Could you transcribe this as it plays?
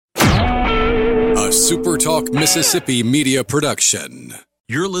a Super Talk Mississippi media production.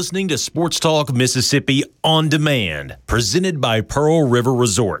 You're listening to Sports Talk Mississippi On Demand, presented by Pearl River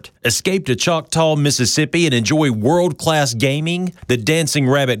Resort. Escape to Choctaw, Mississippi and enjoy world-class gaming, the Dancing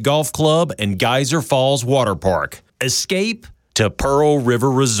Rabbit Golf Club, and Geyser Falls Water Park. Escape to Pearl River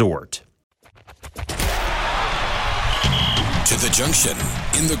Resort. To the junction,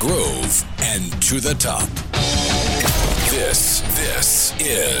 in the Grove, and to the top. This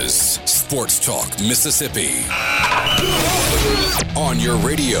is Sports Talk Mississippi. On your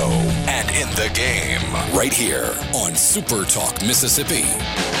radio and in the game, right here on Super Talk Mississippi.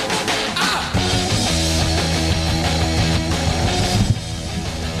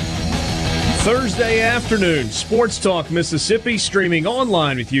 Thursday afternoon, Sports Talk Mississippi, streaming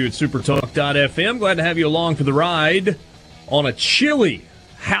online with you at supertalk.fm. Glad to have you along for the ride on a chilly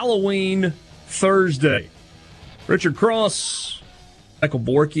Halloween Thursday. Richard Cross, Michael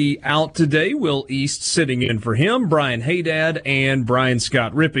Borky out today. Will East sitting in for him. Brian Haydad and Brian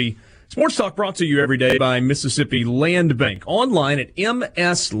Scott Rippey. Sports Talk brought to you every day by Mississippi Land Bank. Online at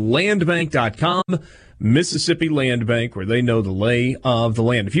mslandbank.com. Mississippi Land Bank, where they know the lay of the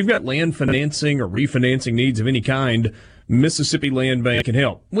land. If you've got land financing or refinancing needs of any kind, Mississippi Land Bank can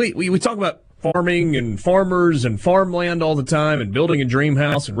help. We talk about farming and farmers and farmland all the time and building a dream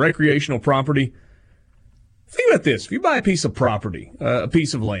house and recreational property. Think about this. If you buy a piece of property, a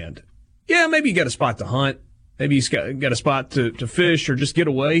piece of land, yeah, maybe you got a spot to hunt. Maybe you got a spot to fish or just get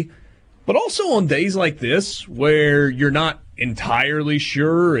away. But also on days like this where you're not entirely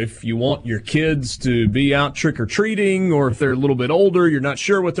sure if you want your kids to be out trick-or-treating or if they're a little bit older, you're not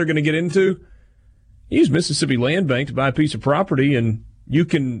sure what they're going to get into, use Mississippi Land Bank to buy a piece of property and you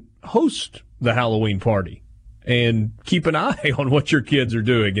can host the Halloween party and keep an eye on what your kids are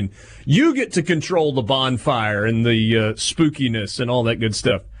doing. And you get to control the bonfire and the spookiness and all that good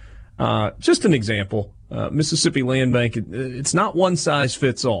stuff. Just an example. Mississippi Land Bank, it's not one size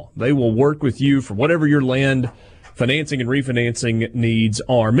fits all. They will work with you for whatever your land financing and refinancing needs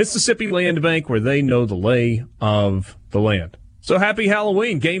are. Mississippi Land Bank, where they know the lay of the land. So happy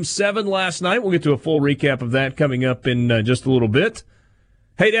Halloween. Game 7 last night. We'll get to a full recap of that coming up in just a little bit.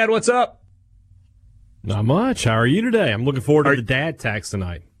 Hey, Dad, what's up? Not much. How are you today? I'm looking forward to the dad tax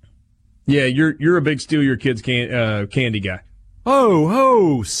tonight. Yeah, you're a big steal your kids' candy guy.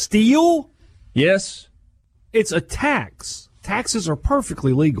 Oh, steal? Yes. It's a tax. Taxes are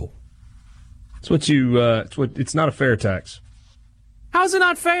perfectly legal. It's not a fair tax. How is it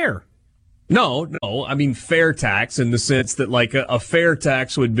not fair? No. I mean fair tax in the sense that like a fair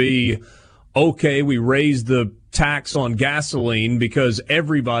tax would be, okay, we raise the tax on gasoline because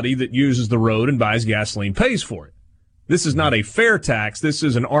everybody that uses the road and buys gasoline pays for it. This is not a fair tax. This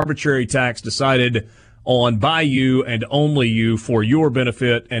is an arbitrary tax decided on by you and only you for your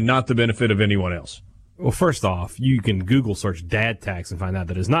benefit and not the benefit of anyone else. Well, first off, you can Google search dad tax and find out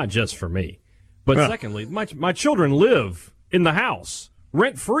that it's not just for me. But secondly, my children live in the house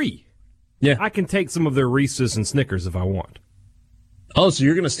rent-free. Yeah. I can take some of their Reese's and Snickers if I want. Oh, so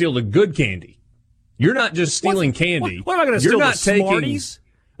you're going to steal the good candy. You're not just stealing candy. What am I going to steal, the Smarties?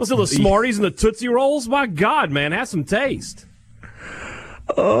 I'll steal the Smarties and the Tootsie Rolls? My God, man, have some taste.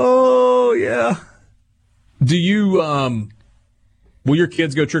 Oh, yeah. Do you, will your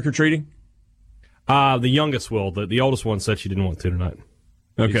kids go trick-or-treating? The youngest will. The oldest one said she didn't want to tonight.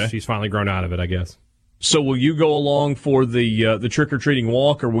 Okay. She's finally grown out of it, I guess. So will you go along for the trick-or-treating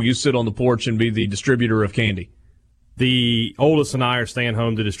walk, or will you sit on the porch and be the distributor of candy? The oldest and I are staying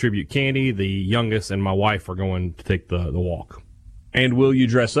home to distribute candy. The youngest and my wife are going to take the walk. And will you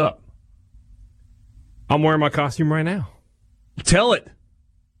dress up? I'm wearing my costume right now. Tell it.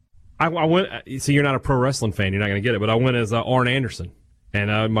 I went. See, you're not a pro wrestling fan. You're not going to get it. But I went as Arn Anderson.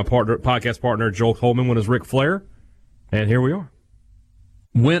 And my podcast partner, Joel Coleman, went as Ric Flair. And here we are.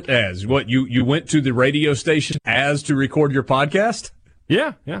 Went as? What, you went to the radio station as to record your podcast?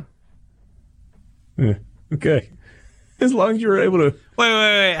 Yeah. Okay. As long as you were able to...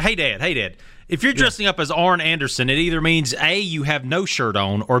 Wait. Hey, Dad. If you're dressing up as Arn Anderson, it either means, A, you have no shirt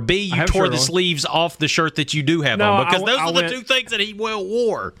on, or B, you tore the sleeves off the shirt that you do have on. Because those are the two things that he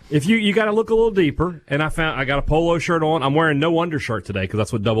wore. If you got to look a little deeper, and I got a polo shirt on. I'm wearing no undershirt today because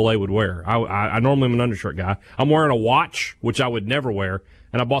that's what Double A would wear. I normally am an undershirt guy. I'm wearing a watch, which I would never wear,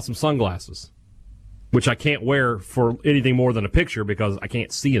 and I bought some sunglasses, which I can't wear for anything more than a picture because I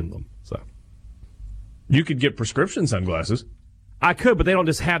can't see in them. So you could get prescription sunglasses. I could, but they don't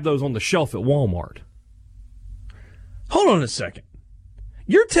just have those on the shelf at Walmart. Hold on a second.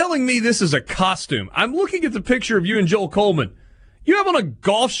 You're telling me this is a costume. I'm looking at the picture of you and Joel Coleman. You have on a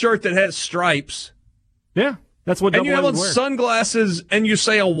golf shirt that has stripes. Yeah. That's what And you have AA on would wear. sunglasses and you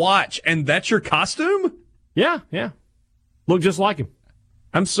say a watch, and that's your costume? Yeah. Look just like him.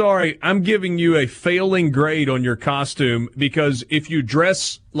 I'm sorry, I'm giving you a failing grade on your costume because if you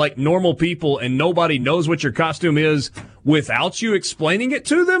dress like normal people and nobody knows what your costume is without you explaining it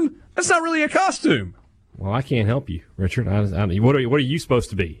to them, that's not really a costume. Well, I can't help you, Richard. What are you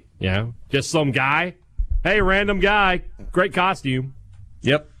supposed to be? Just some guy? Hey, random guy. Great costume.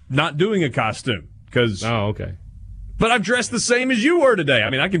 Yep, not doing a costume. Oh, okay. But I'm dressed the same as you were today. I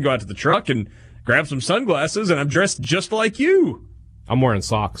mean, I can go out to the truck and grab some sunglasses, and I'm dressed just like you. I'm wearing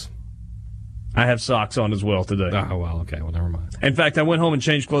socks. I have socks on as well today. Oh, well, okay. Well, never mind. In fact, I went home and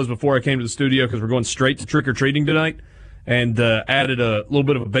changed clothes before I came to the studio because we're going straight to trick-or-treating tonight, and added a little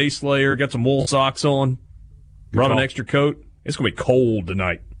bit of a base layer, got some wool socks on, brought an extra coat. It's going to be cold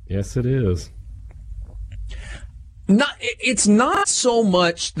tonight. Yes, it is. It's not so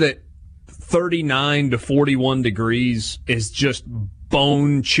much that 39 to 41 degrees is just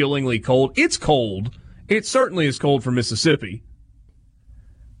bone-chillingly cold. It's cold. It certainly is cold for Mississippi.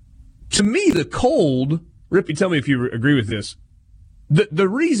 To me, the cold, Rippy, tell me if you agree with this, the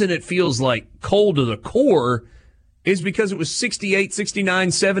reason it feels like cold to the core is because it was 68,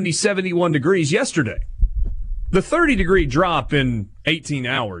 69, 70, 71 degrees yesterday. The 30-degree drop in 18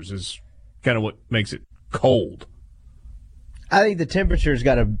 hours is kind of what makes it cold. I think the temperature's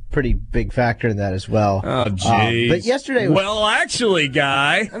got a pretty big factor in that as well. Oh, jeez. But yesterday was, well, actually,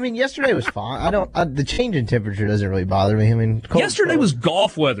 Guy. I mean, yesterday was fine. The change in temperature doesn't really bother me. I mean, Yesterday was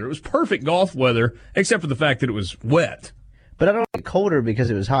golf weather. It was perfect golf weather, except for the fact that it was wet. But I don't get colder because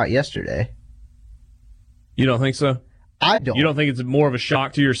it was hot yesterday. You don't think so? I don't. You don't think it's more of a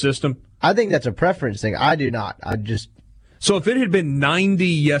shock to your system? I think that's a preference thing. I do not. So if it had been 90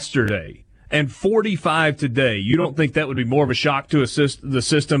 yesterday and 45 today, you don't think that would be more of a shock to the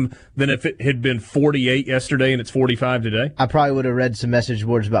system than if it had been 48 yesterday and it's 45 today? I probably would have read some message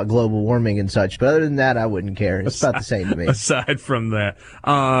boards about global warming and such, but other than that, I wouldn't care. It's about the same to me. Aside from that,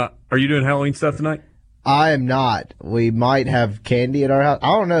 are you doing Halloween stuff tonight? I am not. We might have candy at our house.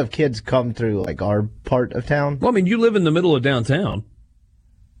 I don't know if kids come through like our part of town. Well, I mean, you live in the middle of downtown.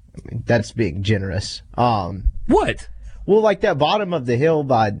 I mean, that's being generous. What? Well, like that bottom of the hill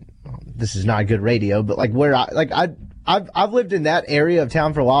by, this is not good radio, but like where I've lived in that area of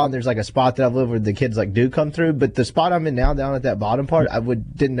town for a while, and there's like a spot that I've lived where the kids like do come through, but the spot I'm in now down at that bottom part,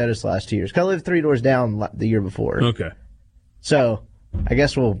 didn't notice the last 2 years. 'Cause I lived 3 doors down the year before. Okay. So I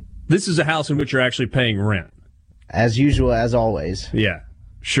guess This is a house in which you're actually paying rent. As usual, as always. Yeah,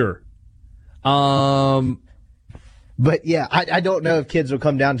 sure. But yeah, I don't know if kids will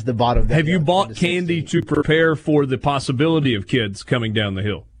come down to the bottom of the Have hill you bought on the candy 16th. to prepare for the possibility of kids coming down the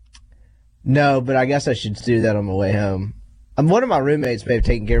hill? No, but I guess I should do that on my way home. One of my roommates may have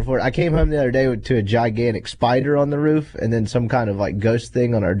taken care for it. I came home the other day to a gigantic spider on the roof and then some kind of like ghost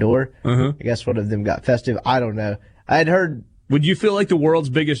thing on our door. I guess one of them got festive. I don't know. I had heard. Would you feel like the world's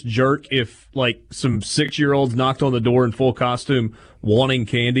biggest jerk if, like, some 6-year-olds knocked on the door in full costume wanting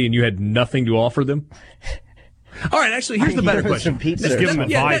candy and you had nothing to offer them? All right, actually, here's the better question. Some pizza. Just or give them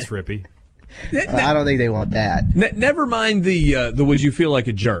something. advice, Rippy. I don't think they want that. Never mind the would you feel like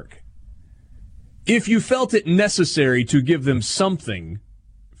a jerk. If you felt it necessary to give them something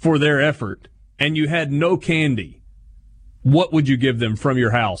for their effort and you had no candy, what would you give them from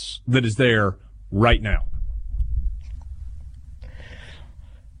your house that is there right now?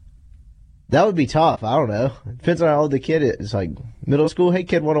 That would be tough. I don't know. Depends on how old the kid is. Like middle school, hey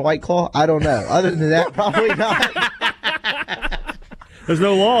kid, want a White Claw? I don't know. Other than that, probably not. There's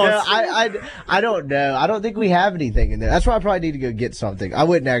no laws. No, I don't know. I don't think we have anything in there. That's why I probably need to go get something. I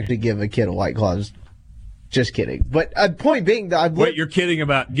wouldn't actually give a kid a White Claw. Just kidding. But point being that Wait, you're kidding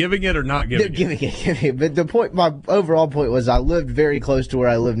about giving it or not giving it? Giving it. But the point, my overall point was I lived very close to where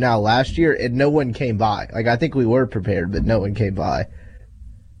I live now last year, and no one came by. Like I think we were prepared, but no one came by.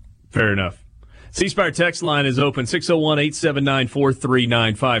 Fair enough. C-Spire text line is open,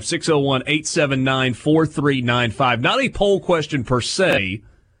 601-879-4395, 601-879-4395. Not a poll question per se,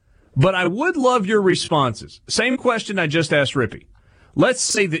 but I would love your responses. Same question I just asked Rippy. Let's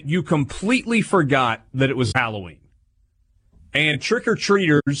say that you completely forgot that it was Halloween. And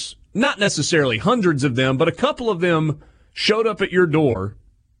trick-or-treaters, not necessarily hundreds of them, but a couple of them showed up at your door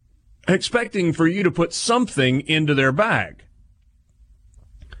expecting for you to put something into their bag.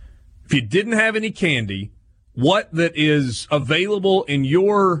 If you didn't have any candy, what that is available in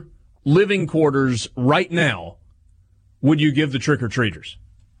your living quarters right now would you give the trick-or-treaters?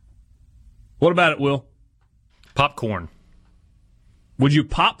 What about it, Will? Popcorn. Would you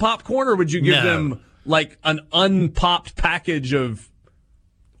pop popcorn, or would you give No. them like an unpopped package of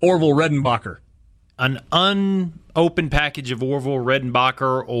Orville Redenbacher? an unopened package of Orville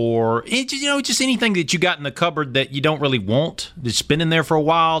Redenbacher, or just anything that you got in the cupboard that you don't really want, that's been in there for a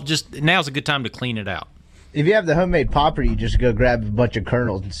while, just now's a good time to clean it out. If you have the homemade popper, you just go grab a bunch of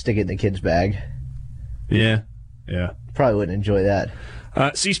kernels and stick it in the kid's bag. Yeah. Probably wouldn't enjoy that.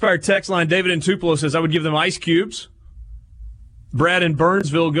 C-Spire text line, David in Tupelo says, I would give them ice cubes. Brad in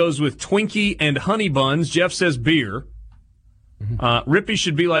Burnsville goes with Twinkie and honey buns. Jeff says beer. Rippy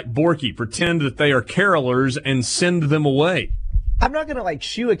should be like Borky, pretend that they are carolers and send them away. I'm not going to,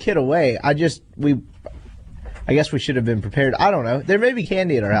 shoo a kid away. I guess we should have been prepared. I don't know. There may be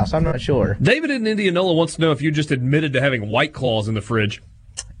candy at our house. I'm not sure. David in Indianola wants to know if you just admitted to having White Claws in the fridge.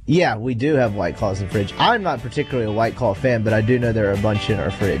 Yeah, we do have White Claws in the fridge. I'm not particularly a White Claw fan, but I do know there are a bunch in our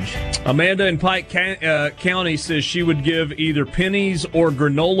fridge. Amanda in Pike County says she would give either pennies or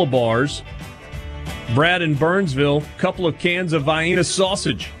granola bars. Brad in Burnsville, a couple of cans of Vienna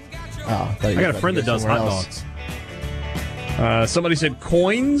sausage. Oh, I got a friend that does hot dogs. Somebody said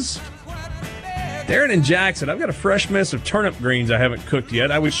coins. Darren in Jackson, I've got a fresh mess of turnip greens I haven't cooked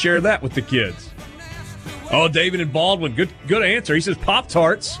yet. I would share that with the kids. Oh, David in Baldwin, good answer. He says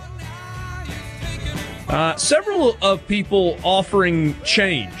Pop-Tarts. Several of people offering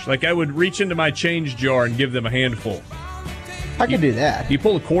change. Like I would reach into my change jar and give them a handful. I can do that. You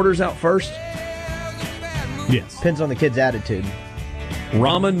pull the quarters out first? Yes. Depends on the kid's attitude.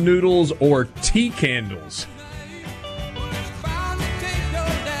 Ramen noodles or tea candles.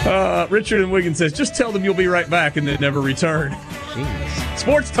 Richard in Wiggins says, just tell them you'll be right back and then never return. Jeez.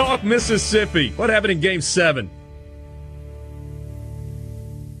 Sports Talk Mississippi. What happened in Game 7?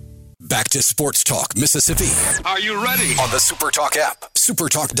 Back to Sports Talk Mississippi. Are you ready? On the SuperTalk app,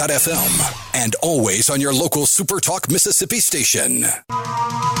 supertalk.fm, and always on your local SuperTalk Mississippi station.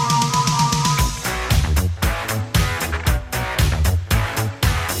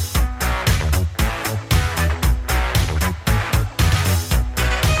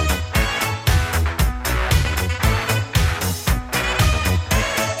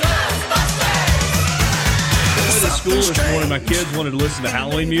 School this morning, my kids wanted to listen to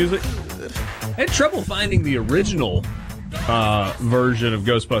Halloween music. I had trouble finding the original version of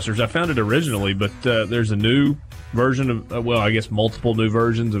Ghostbusters. I found it originally, but there's a new version of, I guess multiple new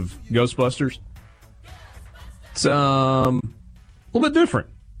versions of Ghostbusters. It's a little bit different.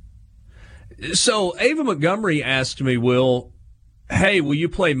 So Ava Montgomery asked me, hey, will you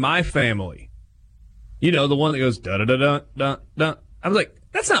play My Family? You know, the one that goes da-da-da-da-da-da. I was like,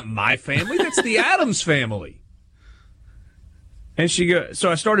 that's not My Family. That's the Addams Family. And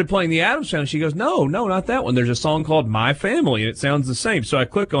so I started playing the Addams Family. She goes, no, not that one. There's a song called My Family, and it sounds the same. So I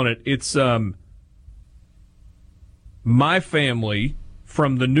click on it. It's My Family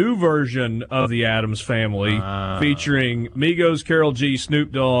from the new version of the Addams Family, featuring Migos, Karol G,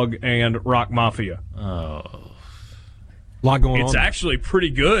 Snoop Dogg, and Rock Mafia. Oh. A lot going on. It's actually pretty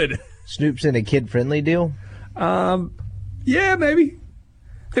good. Snoop's in a kid-friendly deal? Yeah, maybe.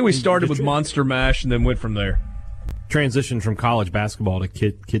 I think we started with Monster Mash and then went from there. Transition from college basketball to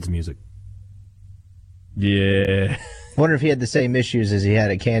kids music. Yeah. Wonder if he had the same issues as he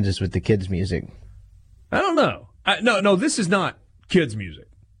had at Kansas with the kids music. I don't know. No, this is not kids music.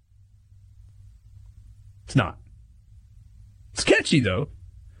 It's not. It's catchy, though.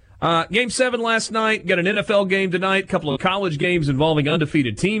 Game 7 last night. Got an NFL game tonight. A couple of college games involving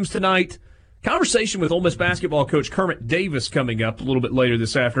undefeated teams tonight. Conversation with Ole Miss basketball coach Kermit Davis coming up a little bit later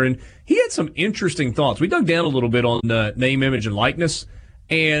this afternoon. He had some interesting thoughts. We dug down a little bit on name, image, and likeness.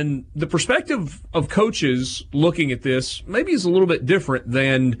 And the perspective of coaches looking at this maybe is a little bit different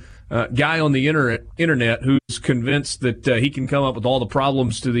than a guy on the internet who's convinced that he can come up with all the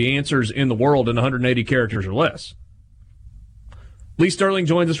problems to the answers in the world in 180 characters or less. Lee Sterling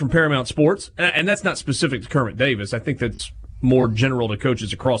joins us from Paramount Sports. And that's not specific to Kermit Davis. I think that's more general to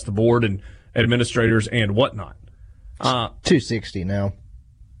coaches across the board and administrators and whatnot. 260 now.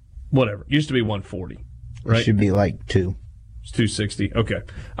 Whatever. Used to be 140. Right? It should be like 2. It's 260. Okay.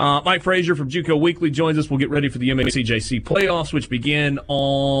 Mike Frazier from JUCO Weekly joins us. We'll get ready for the MACJC playoffs, which begin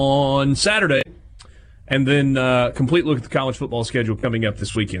on Saturday. And then complete look at the college football schedule coming up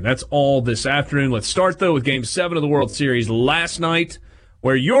this weekend. That's all this afternoon. Let's start, though, with Game 7 of the World Series last night,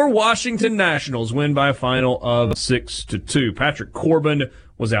 where your Washington Nationals win by a final of 6-2. Patrick Corbin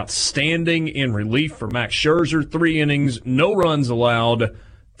was outstanding in relief for Max Scherzer. 3 innings, no runs allowed,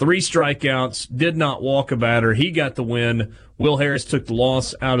 3 strikeouts, did not walk a batter. He got the win. Will Harris took the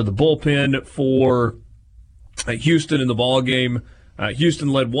loss out of the bullpen for Houston in the ballgame. Houston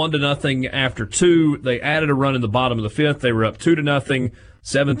led 1-0 after 2. They added a run in the bottom of the 5th. They were up 2-0.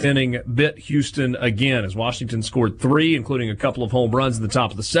 7th inning bit Houston again as Washington scored 3, including a couple of home runs in the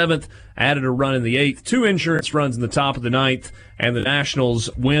top of the 7th, added a run in the 8th, 2 insurance runs in the top of the 9th, and the Nationals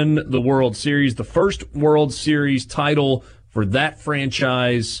win the World Series, the first World Series title for that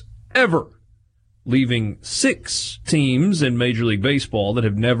franchise ever, leaving 6 teams in Major League Baseball that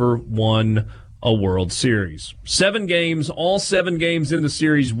have never won a World Series. 7 games, all 7 games in the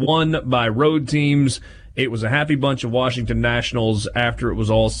series won by road teams. It was a happy bunch of Washington Nationals after it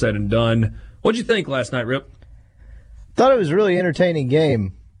was all said and done. What'd you think last night, Rip? Thought it was a really entertaining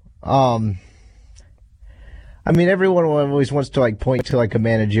game. I mean, everyone always wants to point to a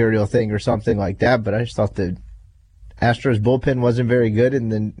managerial thing or something like that, but I just thought the Astros bullpen wasn't very good, and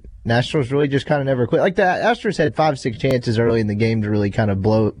the Nationals really just kind of never quit. The Astros had 5-6 chances early in the game to really kind of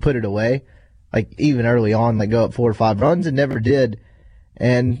put it away. Even early on, go up 4 or 5 runs and never did.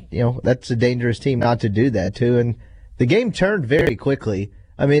 And, that's a dangerous team not to do that, too. And the game turned very quickly.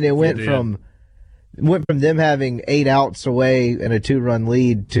 I mean, it went from them having 8 outs away and a 2-run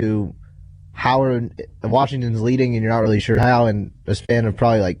lead to Washington's leading, and you're not really sure how, in a span of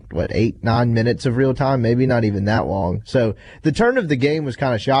probably 8-9 minutes of real time, maybe not even that long. So the turn of the game was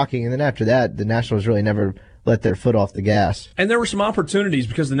kind of shocking. And then after that, the Nationals really never let their foot off the gas. And there were some opportunities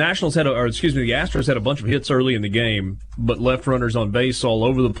because the Astros had a bunch of hits early in the game, but left runners on base all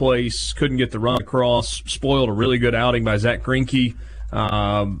over the place, couldn't get the run across, spoiled a really good outing by Zach Greinke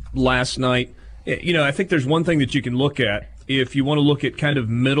last night. I think there's one thing that you can look at if you want to look at kind of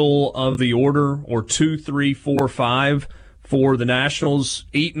middle of the order, or 2, 3, 4, 5 for the Nationals.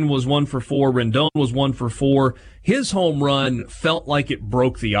 Eaton was 1 for 4. Rendon was 1 for 4. His home run felt like it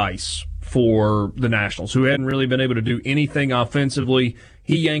broke the ice for the Nationals, who hadn't really been able to do anything offensively.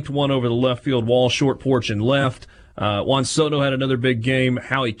 He yanked one over the left field wall, short porch and left. Juan Soto had another big game.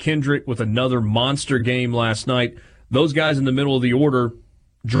 Howie Kendrick with another monster game last night. Those guys in the middle of the order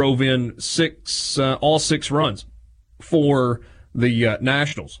drove in all 6 runs for the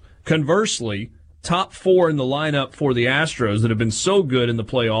Nationals. Conversely, top 4 in the lineup for the Astros that have been so good in the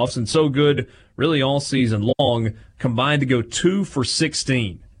playoffs and so good really all season long combined to go 2 for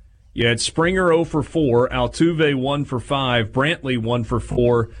 16. You had Springer 0 for 4, Altuve 1 for 5, Brantley 1 for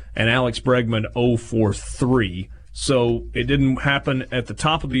 4, and Alex Bregman 0 for 3. So it didn't happen at the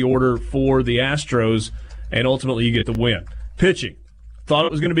top of the order for the Astros, and ultimately you get the win. Pitching. Thought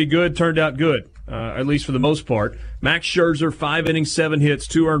it was going to be good, turned out good, at least for the most part. Max Scherzer, 5 innings, 7 hits,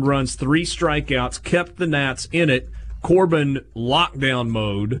 2 earned runs, 3 strikeouts, kept the Nats in it. Corbin lockdown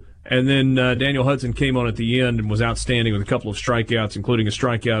mode. And then Daniel Hudson came on at the end and was outstanding with a couple of strikeouts, including a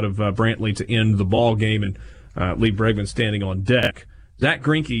strikeout of Brantley to end the ball game, and Lee Bregman standing on deck. Zach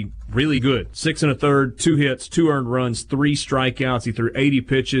Greinke, really good. 6 1/3, 2 hits, 2 earned runs, 3 strikeouts. He threw 80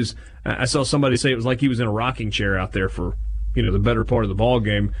 pitches. I saw somebody say it was like he was in a rocking chair out there for the better part of the ball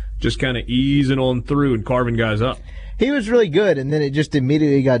game, just kind of easing on through and carving guys up. He was really good, and then it just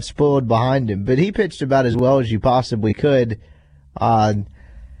immediately got spoiled behind him. But he pitched about as well as you possibly could.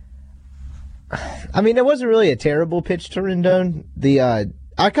 It wasn't really a terrible pitch to Rendon.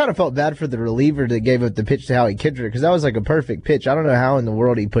 I kind of felt bad for the reliever that gave up the pitch to Howie Kendrick, because that was a perfect pitch. I don't know how in the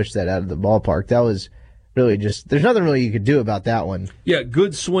world he pushed that out of the ballpark. That was really there's nothing really you could do about that one. Yeah,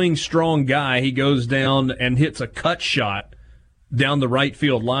 good swing, strong guy. He goes down and hits a cut shot down the right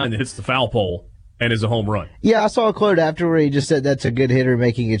field line that hits the foul pole and is a home run. Yeah, I saw a quote after where he just said that's a good hitter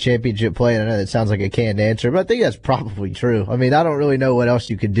making a championship play, and I know that sounds like a canned answer, but I think that's probably true. I don't really know what else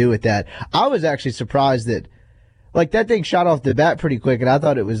you could do with that. I was actually surprised that, that thing shot off the bat pretty quick, and I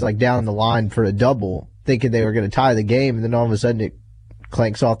thought it was, down the line for a double, thinking they were going to tie the game, and then all of a sudden it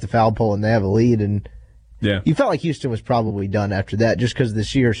clanks off the foul pole and they have a lead, and you felt like Houston was probably done after that just because of the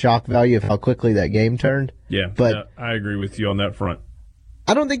sheer shock value of how quickly that game turned. Yeah, but I agree with you on that front.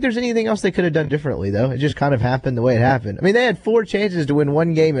 I don't think there's anything else they could have done differently, though. It just kind of happened the way it happened. They had 4 chances to win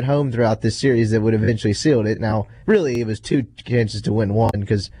 1 game at home throughout this series that would have eventually sealed it. Now, really, it was 2 chances to win 1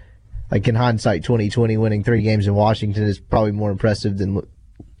 because, in hindsight, 2020, winning 3 games in Washington is probably more impressive than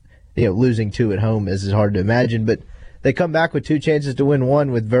losing 2 at home, as is hard to imagine. But they come back with 2 chances to win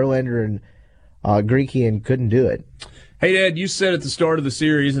 1 with Verlander and Greinke and couldn't do it. Hey, Dad, you said at the start of the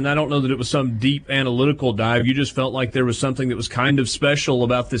series, and I don't know that it was some deep analytical dive, you just felt like there was something that was kind of special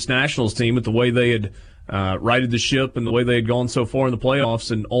about this Nationals team with the way they had righted the ship and the way they had gone so far in the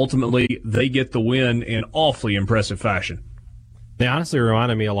playoffs, and ultimately they get the win in awfully impressive fashion. They honestly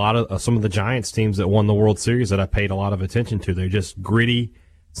reminded me a lot of some of the Giants teams that won the World Series that I paid a lot of attention to. They're just gritty.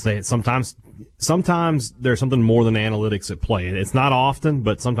 Sometimes there's something more than analytics at play. It's not often,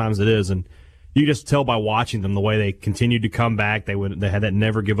 but sometimes it is, and you just tell by watching them the way they continued to come back. They had that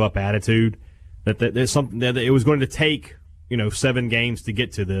never give up attitude. That there's something that it was going to take 7 games to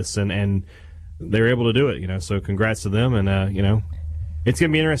get to this, and they were able to do it. So congrats to them, and it's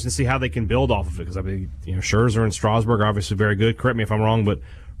going to be interesting to see how they can build off of it, because Scherzer and Strasburg are obviously very good. Correct me if I'm wrong, but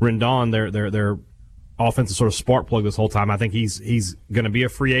Rendon, their offensive sort of spark plug this whole time. I think he's going to be a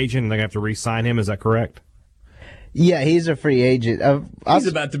free agent, and they're going to have to re-sign him. Is that correct? Yeah, he's a free agent. He's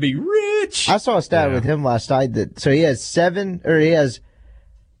about to be rich. I saw a stat with him last night he has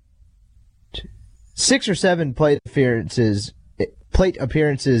 6 or 7 plate appearances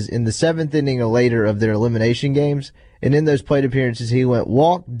in the 7th inning or later of their elimination games, and in those plate appearances he went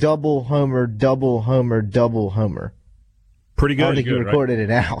walk, double homer, double homer, double homer. Pretty good. I don't think he recorded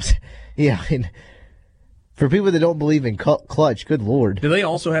it out. Yeah, for people that don't believe in clutch, good Lord. Do they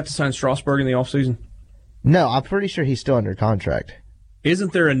also have to sign Strasburg in the offseason? No, I'm pretty sure he's still under contract.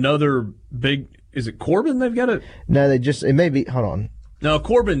 Isn't there another big? Is it Corbin? They've got it. No, it may be. Hold on. No,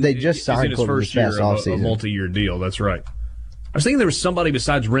 Corbin. They just signed in his Corbin first year of a multi-year deal. That's right. I was thinking there was somebody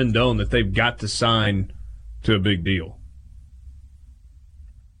besides Rendon that they've got to sign to a big deal.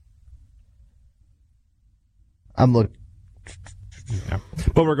 I'm looking. Yeah.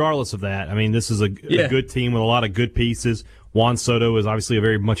 But regardless of that, I mean, this is a good team with a lot of good pieces. Juan Soto is obviously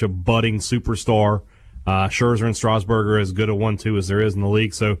very much a budding superstar. Scherzer and Strasburg are as good a 1-2 as there is in the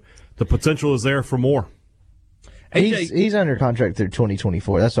league, so the potential is there for more. He's under contract through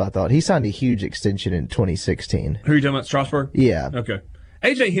 2024. That's what I thought. He signed a huge extension in 2016. Who are you talking about, Strasburg? Yeah. Okay.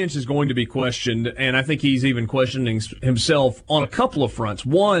 A.J. Hinch is going to be questioned, and I think he's even questioning himself on a couple of fronts.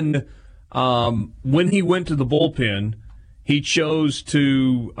 One, when he went to the bullpen, he chose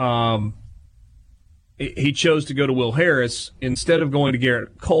to go to Will Harris instead of going to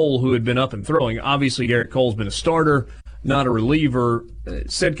Garrett Cole, who had been up and throwing. Obviously, Garrett Cole's been a starter, not a reliever.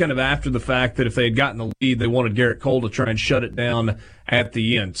 Said kind of after the fact that if they had gotten the lead, they wanted Garrett Cole to try and shut it down at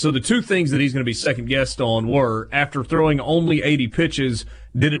the end. So the two things that he's going to be second-guessed on were, after throwing only 80 pitches,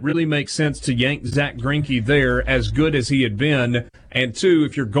 did it really make sense to yank Zach Greinke there, as good as he had been? And two,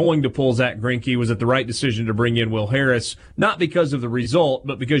 if you're going to pull Zach Greinke, was it the right decision to bring in Will Harris, not because of the result,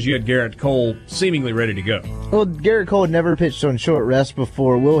 but because you had Garrett Cole seemingly ready to go? Well, Garrett Cole had never pitched on short rest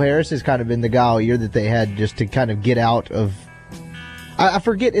before. Will Harris has kind of been the guy all year that they had just to kind of get out of. I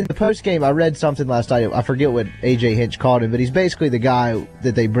forget, in the postgame, I read something last night. I forget what A.J. Hinch called him, but he's basically the guy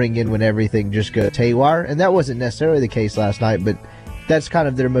that they bring in when everything just goes haywire. And that wasn't necessarily the case last night, but that's kind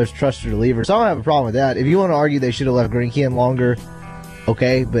of their most trusted reliever. So I don't have a problem with that. If you want to argue they should have left Greinke in longer,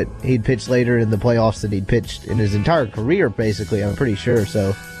 okay, but he'd pitched later in the playoffs than he'd pitched in his entire career, basically, I'm pretty sure.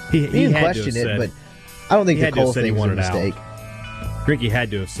 So he can question it, but I don't think the Cole thing was a mistake. Greinke had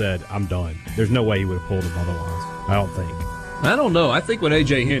to have said, I'm done. There's no way he would have pulled him otherwise, I don't think. I don't know. I think when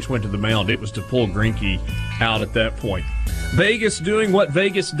A.J. Hinch went to the mound, it was to pull Greinke out at that point. Vegas doing what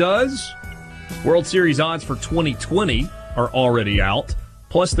Vegas does. World Series odds for 2020 are already out.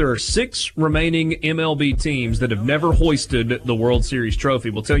 Plus, there are 6 remaining MLB teams that have never hoisted the World Series trophy.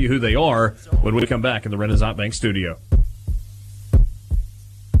 We'll tell you who they are when we come back in the Renaissance Bank studio.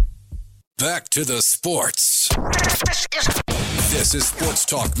 Back to the sports. This is Sports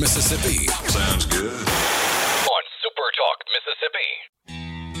Talk Mississippi. Sounds good. On Super Talk Mississippi.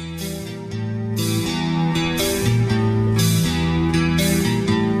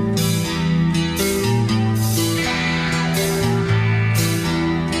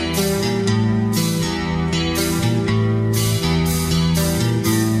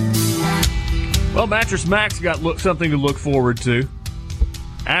 Well, Mattress Mac's got something to look forward to.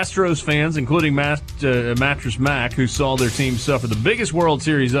 Astros fans, including Mattress Mac, who saw their team suffer the biggest World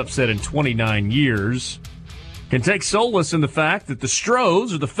Series upset in 29 years, can take solace in the fact that the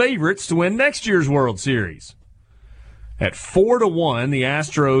Stros are the favorites to win next year's World Series. At 4-1, the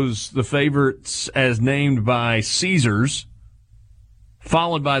Astros, the favorites as named by Caesars,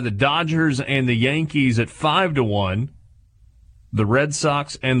 followed by the Dodgers and the Yankees at 5-1, the Red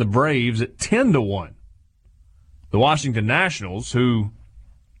Sox and the Braves at 10-1. The Washington Nationals, who,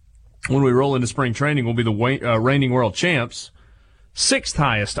 when we roll into spring training, will be the reigning world champs, 6th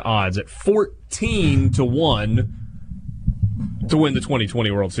highest odds at 14-1 to win the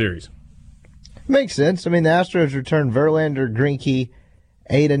 2020 World Series. Makes sense. I mean, the Astros returned Verlander, Greinke,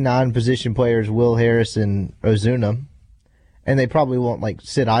 8 and 9 position players, Will Harris and Ozuna, and they probably won't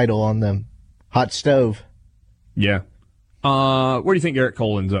sit idle on the hot stove. Yeah. Where do you think Garrett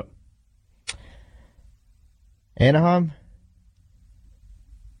Cole ends up? Anaheim?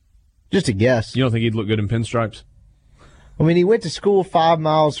 Just a guess. You don't think he'd look good in pinstripes? I mean, he went to school 5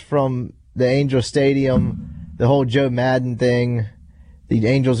 miles from the Angel Stadium, the whole Joe Madden thing. the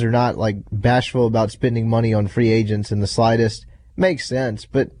Angels are not like bashful about spending money on free agents in the slightest. Makes sense,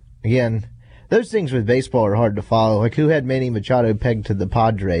 but again, those things with baseball are hard to follow. Like, who had Manny Machado pegged to the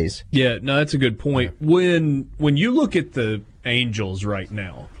Padres? Yeah, no, that's a good point. When you look at the Angels right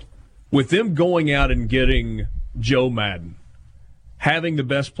now, with them going out and getting Joe Madden, having the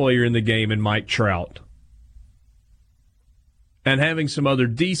best player in the game in Mike Trout, and having some other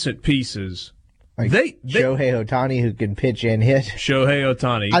decent pieces, Like Shohei Ohtani, who can pitch and hit. Shohei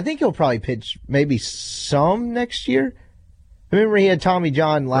Ohtani. I think he'll probably pitch maybe some next year. Remember, he had Tommy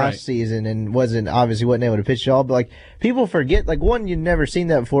John last season and wasn't able to pitch at all. But like, people forget, like, one, you've never seen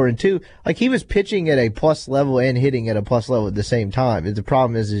that before, and two, like, he was pitching at a plus level and hitting at a plus level at the same time. The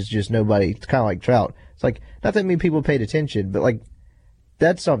problem is just nobody. It's kind of like Trout. It's like, not that many people paid attention, but like,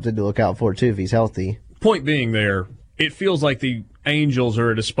 that's something to look out for too if he's healthy. Point being, there, it feels like the Angels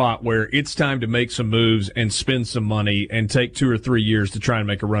are at a spot where it's time to make some moves and spend some money and take 2 or 3 years to try and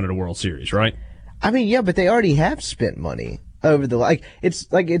make a run at a World Series, right? I mean, yeah, but they already have spent money over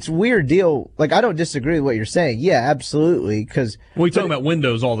it's weird deal. Like, I don't disagree with what you're saying. Yeah, absolutely. Because we talk about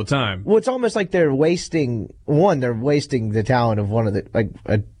windows all the time. Well, it's almost like they're wasting the talent of one of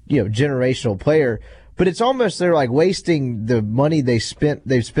the generational player. But it's almost they're like wasting the money they've spent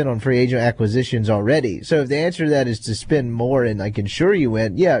on free agent acquisitions already. So if the answer to that is to spend more and like ensure you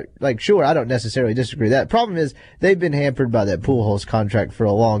win, yeah, like sure, I don't necessarily disagree with that. Problem is they've been hampered by that Pujols contract for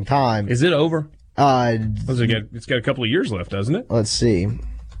a long time. Is it over? It's got a couple of years left, doesn't it? Let's see.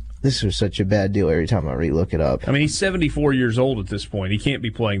 This was such a bad deal every time I re-look it up. I mean, he's 74 years old at this point. He can't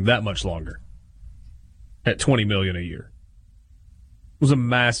be playing that much longer at $20 million a year. It was a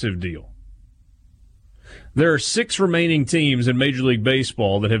massive deal. There are 6 remaining teams in Major League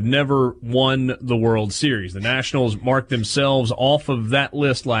Baseball that have never won the World Series. The Nationals marked themselves off of that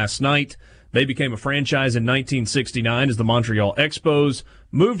list last night. They became a franchise in 1969 as the Montreal Expos,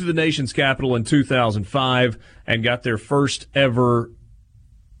 moved to the nation's capital in 2005, and got their first ever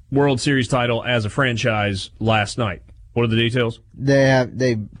World Series title as a franchise last night. What are the details?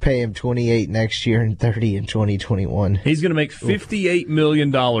 They pay him $28 next year and $30 in 2021. He's going to make $58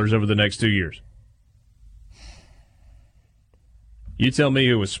 million over the next 2 years. You tell me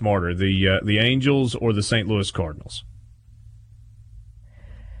who was smarter, the Angels or the St. Louis Cardinals?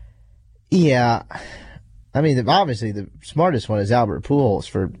 Yeah. I mean, obviously the smartest one is Albert Pujols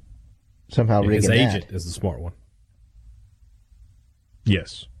for somehow rigging that. His agent is the smart one.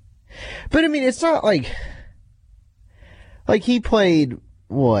 Yes. But, I mean, it's not like he played,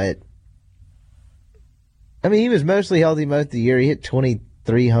 what? I mean, he was mostly healthy most of the year. He hit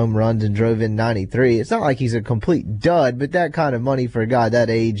 23 home runs and drove in 93. It's not like he's a complete dud, but that kind of money for a guy that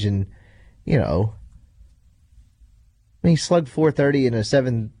age and, I mean, he slugged .430 and a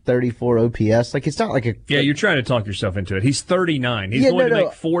 .734 OPS. Like, it's not like a... Yeah, you're trying to talk yourself into it. He's 39. He's going to make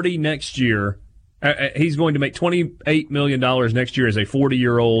 $40 next year. He's going to make $28 million next year as a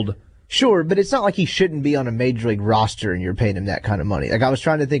 40-year-old. Sure, but it's not like he shouldn't be on a major league roster and you're paying him that kind of money. Like, I was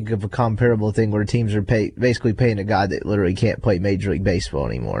trying to think of a comparable thing where teams are basically paying a guy that literally can't play Major League Baseball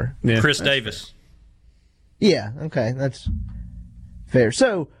anymore. Yeah, Chris Davis. Yeah, okay, that's fair.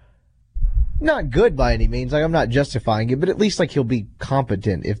 So... not good by any means. Like, I'm not justifying it, but at least like he'll be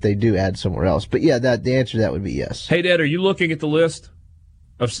competent if they do add somewhere else. But yeah, the answer to that would be yes. Hey, Dad, are you looking at the list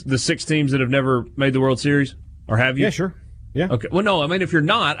of the 6 teams that have never made the World Series, or have you? Yeah, sure. Yeah. Okay. Well, no, I mean, if you're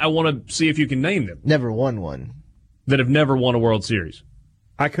not, I want to see if you can name them. Never won one. That have never won a World Series.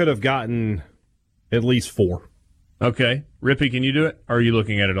 I could have gotten at least 4. Okay. Rippy, can you do it? Or are you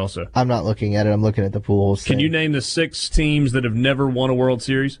looking at it also? I'm not looking at it. I'm looking at the Pujols. Can you name the 6 teams that have never won a World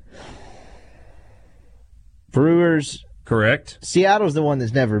Series? Brewers. Correct. Seattle's the one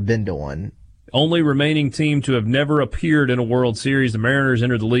that's never been to one. Only remaining team to have never appeared in a World Series. The Mariners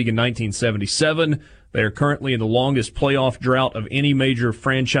entered the league in 1977. They are currently in the longest playoff drought of any major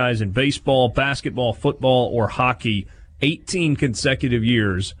franchise in baseball, basketball, football, or hockey. 18 consecutive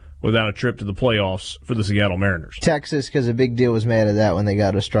years without a trip to the playoffs for the Seattle Mariners. Texas, because a big deal was made of that when they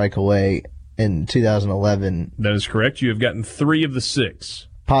got a strike away in 2011. That is correct. You have gotten 3 of the 6.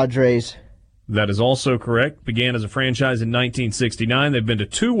 Padres. That is also correct. Began as a franchise in 1969. They've been to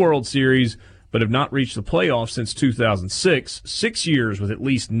 2 World Series, but have not reached the playoffs since 2006. 6 years with at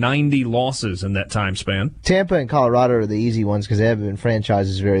least 90 losses in that time span. Tampa and Colorado are the easy ones because they haven't been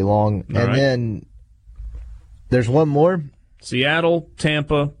franchises very long. Then there's one more. Seattle,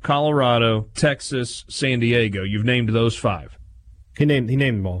 Tampa, Colorado, Texas, San Diego. You've named those 5. He named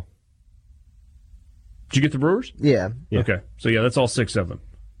them all. Did you get the Brewers? Yeah. Okay. So, yeah, that's all 6 of them.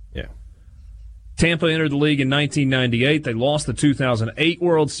 Yeah. Tampa entered the league in 1998. They lost the 2008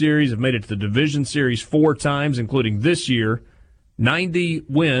 World Series, have made it to the Division Series 4 times, including this year. 90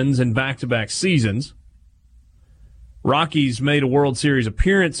 wins in back-to-back seasons. Rockies made a World Series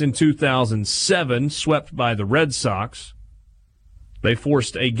appearance in 2007, swept by the Red Sox. They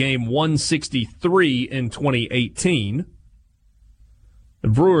forced a game 163 in 2018. The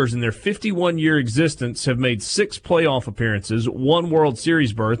Brewers, in their 51-year existence, have made 6 playoff appearances, 1 World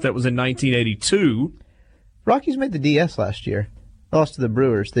Series berth. That was in 1982. Rockies made the DS last year. Lost to the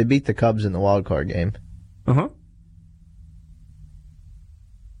Brewers. They beat the Cubs in the wild card game. Uh-huh.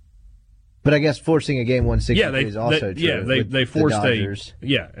 But I guess forcing a game 163 is also true. Yeah, they forced the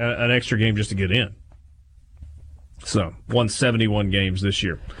an extra game just to get in. So, 171 games this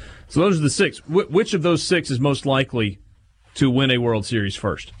year. So those are the 6. Which of those 6 is most likely to win a World Series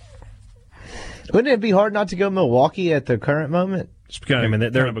first? Wouldn't it be hard not to go Milwaukee at the current moment? It's kind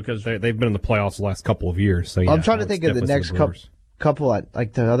of because they've been in the playoffs the last couple of years. So yeah, I'm trying to think of the next couple,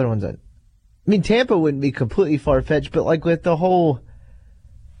 like the other ones. I mean, Tampa wouldn't be completely far-fetched, but like with the whole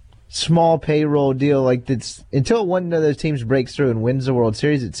small payroll deal, like that's until one of those teams breaks through and wins the World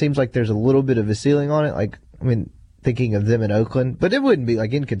Series, it seems like there's a little bit of a ceiling on it. Like, I mean, thinking of them in Oakland, but it wouldn't be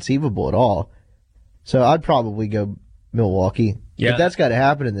like inconceivable at all. So I'd probably go Milwaukee. Yeah. But that's got to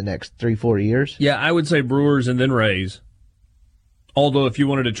happen in the next 3-4 years. Yeah, I would say Brewers and then Rays. Although if you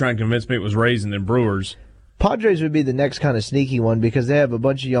wanted to try and convince me it was Rays and then Brewers. Padres would be the next kind of sneaky one because they have a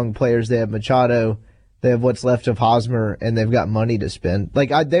bunch of young players. They have Machado. They have what's left of Hosmer, and they've got money to spend.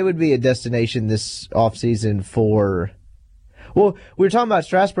 Like they would be a destination this offseason for. Well, we were talking about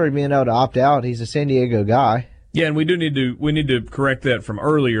Strasburg being able to opt out. He's a San Diego guy. Yeah, and we need to correct that from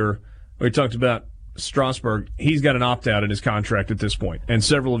earlier. We talked about Strasburg. He's got an opt out in his contract at this point, and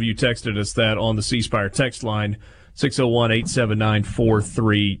several of you texted us that on the C Spire text line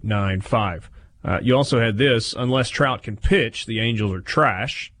 601-879-4395. You also had this: unless Trout can pitch, the Angels are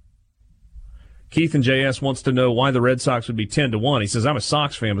trash. Keith and JS wants to know why the Red Sox would be 10-1. He says, I'm a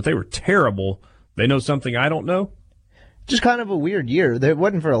Sox fan, but they were terrible. They know something I don't know? Just kind of a weird year. It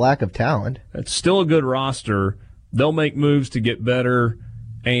wasn't for a lack of talent. It's still a good roster. They'll make moves to get better,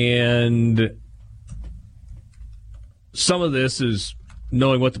 and some of this is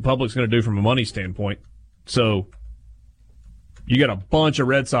knowing what the public's going to do from a money standpoint. So you got a bunch of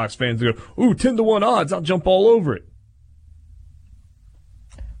Red Sox fans that go, ooh, 10-1 odds, I'll jump all over it.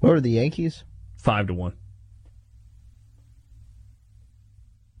 What were the Yankees? 5-1.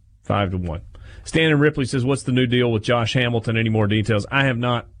 5-1. Stan and Ripley says, what's the new deal with Josh Hamilton? Any more details? I have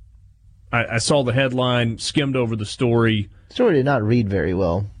not. I saw the headline, skimmed over the story. The story did not read very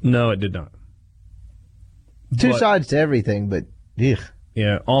well. No, it did not. Two sides to everything, but ugh.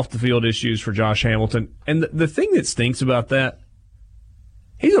 Yeah, off-the-field issues for Josh Hamilton. And the thing that stinks about that,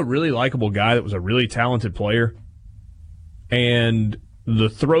 he's a really likable guy that was a really talented player. And the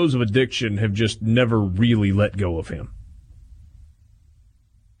throes of addiction have just never really let go of him.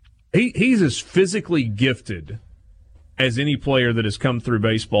 He's as physically gifted as any player that has come through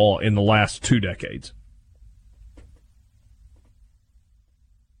baseball in the last 2 decades.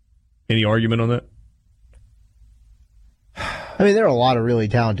 Any argument on that? I mean, there are a lot of really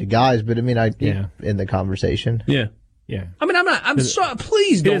talented guys, but I mean, in the conversation. Yeah. Yeah. I mean,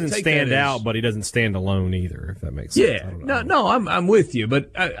 please don't he doesn't stand out, but he doesn't stand alone either, if that makes sense. Yeah. No, I'm with you,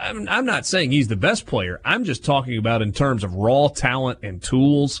 but I'm not saying he's the best player. I'm just talking about in terms of raw talent and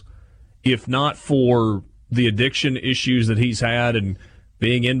tools. If not for the addiction issues that he's had and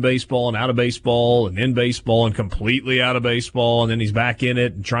being in baseball and out of baseball and in baseball and completely out of baseball, and then he's back in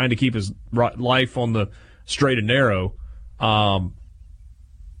it and trying to keep his life on the straight and narrow,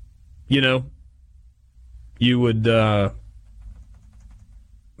 you would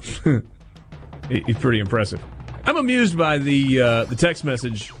he's pretty impressive. I'm amused by the text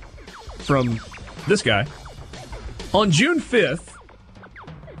message from this guy. On June 5th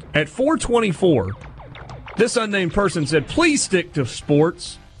at 4:24, this unnamed person said, please stick to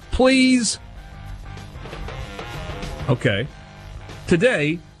sports. Please. Okay.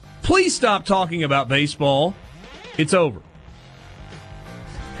 Today, please stop talking about baseball. It's over.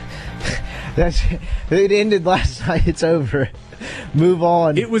 It ended last night. It's over. Move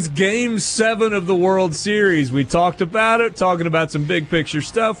on. It was Game 7 of the World Series. We talked about it, talking about some big picture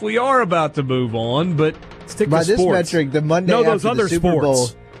stuff. We are about to move on, but stick by to this sports. metric, the Monday no, after those other the Super Bowl,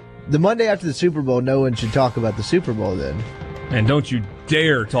 sports. the Monday after the Super Bowl, no one should talk about the Super Bowl then. And don't you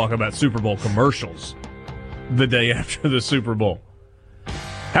dare talk about Super Bowl commercials the day after the Super Bowl.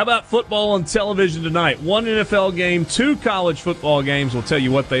 How about football on television tonight? 1 NFL game, 2 college football games. We'll tell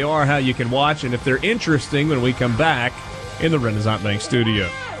you what they are, how you can watch, and if they're interesting when we come back in the Renaissance Bank studio.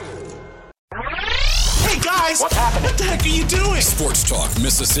 Hey guys, what's happening? What the heck are you doing? Sports Talk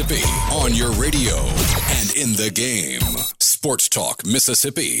Mississippi on your radio and in the game. Sports Talk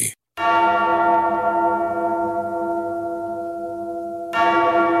Mississippi.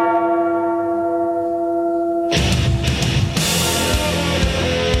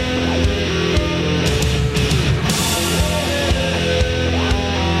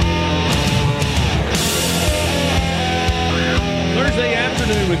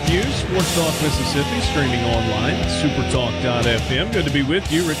 With you, Sports Talk Mississippi, streaming online at supertalk.fm. Good to be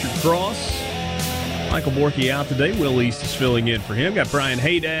with you. Richard Cross, Michael Borky out today. Will East is filling in for him. Got Brian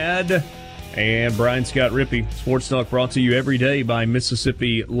Haydad and Brian Scott Rippey. Sports Talk brought to you every day by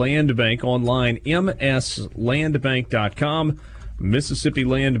Mississippi Land Bank, online, mslandbank.com. Mississippi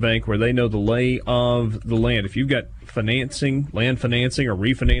Land Bank, where they know the lay of the land. If you've got financing, land financing, or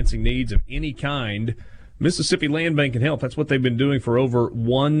refinancing needs of any kind, Mississippi Land Bank can help. That's what they've been doing for over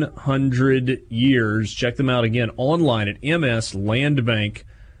 100 years. Check them out again online at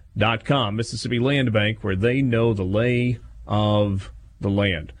mslandbank.com. Mississippi Land Bank, where they know the lay of the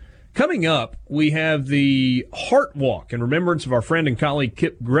land. Coming up, we have the Heart Walk in remembrance of our friend and colleague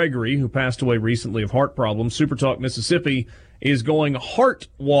Kip Gregory, who passed away recently of heart problems. Super Talk Mississippi is going heart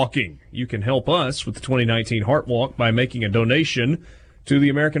walking. You can help us with the 2019 Heart Walk by making a donation to the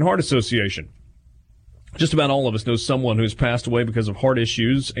American Heart Association. Just about all of us know someone who's passed away because of heart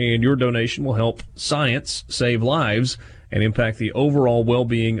issues, and your donation will help science save lives and impact the overall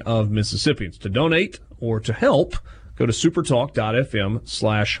well-being of Mississippians. To donate or to help, go to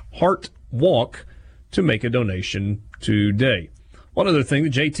supertalk.fm/heartwalk to make a donation today. One other thing, the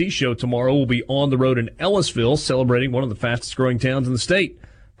JT Show tomorrow will be on the road in Ellisville, celebrating one of the fastest-growing towns in the state.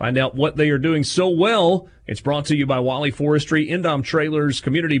 Find out what they are doing so well. It's brought to you by Wally Forestry, Indom Trailers,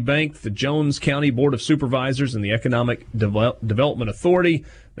 Community Bank, the Jones County Board of Supervisors, and the Economic Development Authority.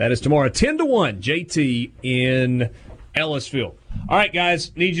 That is tomorrow, 10 to 1, JT in Ellisville. All right,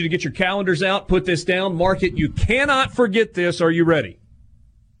 guys, need you to get your calendars out, put this down, mark it. You cannot forget this. Are you ready?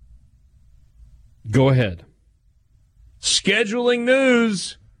 Go ahead. Scheduling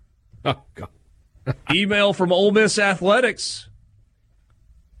news. Oh, God. Email from Ole Miss Athletics.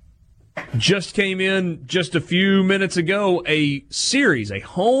 Just came in just a few minutes ago. A series, a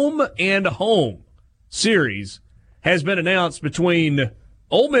home and home series, has been announced between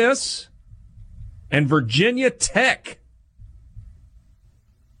Ole Miss and Virginia Tech.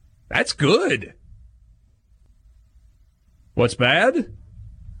 That's good. What's bad?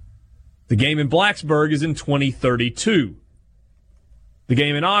 The game in Blacksburg is in 2032. The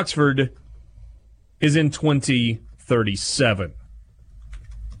game in Oxford is in 2037.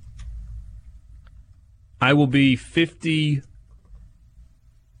 I will be 56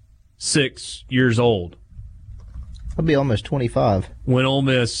 years old. I'll be almost 25. When Ole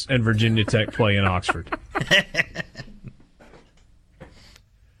Miss and Virginia Tech play in Oxford.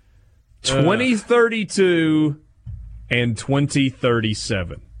 2032 and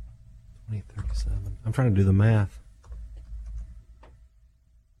 2037. 2037. I'm trying to do the math.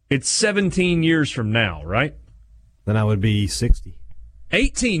 It's 17 years from now, right? Then I would be 60.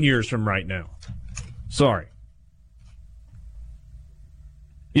 18 years from right now. Sorry.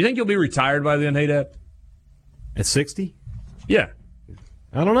 You think you'll be retired by then, Haydad? At 60? Yeah.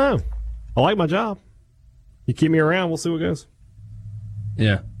 I don't know. I like my job. You keep me around, we'll see what goes.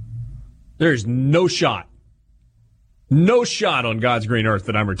 Yeah. There's no shot on God's green earth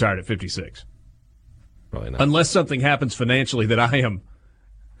that I'm retired at 56. Probably not. Unless something happens financially that I am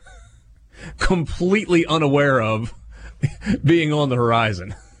completely unaware of being on the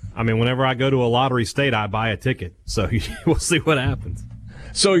horizon. I mean, whenever I go to a lottery state, I buy a ticket. So we'll see what happens.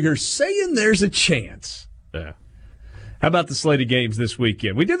 So you're saying there's a chance. Yeah. How about the slate of games this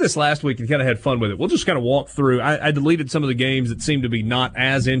weekend? We did this last week and kind of had fun with it. We'll just kind of walk through. I deleted some of the games that seemed to be not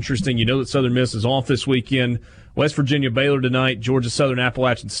as interesting. You know that Southern Miss is off this weekend. West Virginia, Baylor tonight. Georgia Southern,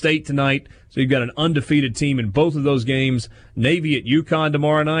 Appalachian State tonight. So you've got an undefeated team in both of those games. Navy at UConn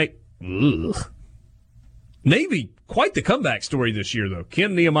tomorrow night. Ugh. Navy, quite the comeback story this year, though.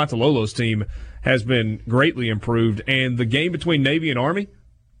 Ken Niumatalolo's team has been greatly improved. And the game between Navy and Army,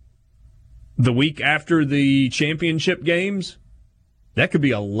 the week after the championship games, that could be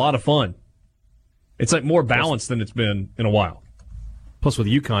a lot of fun. It's like more balanced than it's been in a while. Plus, with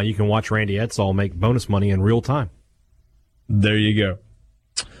UConn, you can watch Randy Edsall make bonus money in real time. There you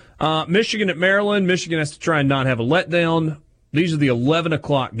go. Michigan at Maryland. Michigan has to try and not have a letdown. These are the 11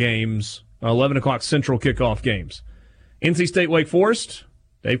 o'clock games, 11 o'clock Central kickoff games. NC State, Wake Forest,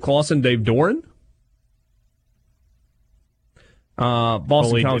 Dave Clawson, Dave Doran.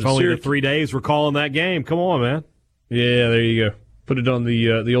 Boston College. If only 3 days we're calling that game. Come on, man. Yeah, there you go. Put it on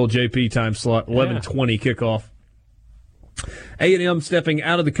the old JP time slot, 11:20 kickoff. A&M stepping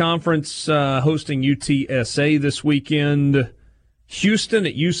out of the conference, hosting UTSA this weekend. Houston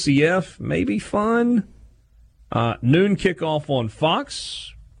at UCF, maybe fun. Noon kickoff on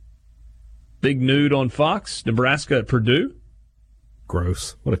Fox. Big nude on Fox. Nebraska at Purdue.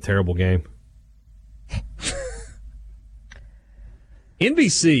 Gross. What a terrible game.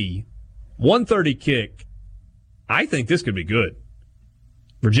 NBC, 1:30 kick. I think this could be good.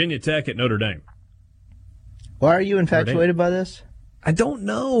 Virginia Tech at Notre Dame. Why are you infatuated by this? I don't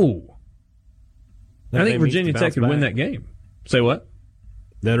know. I think Virginia Tech could win that game. Say what?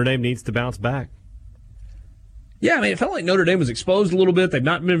 Notre Dame needs to bounce back. Yeah, I mean, it felt like Notre Dame was exposed a little bit. They've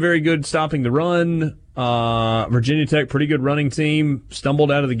not been very good stopping the run. Virginia Tech, pretty good running team,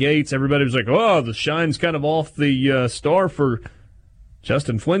 stumbled out of the gates. Everybody was like, oh, the shine's kind of off the star for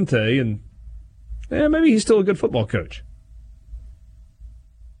Justin Fuente, and maybe he's still a good football coach.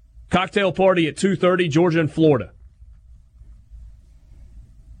 Cocktail party at 2:30, Georgia and Florida.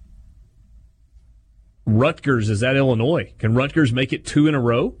 Rutgers is at Illinois. Can Rutgers make it 2 in a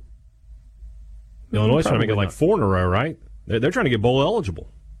row? Illinois trying to make it like 4 in a row, right? They're trying to get bowl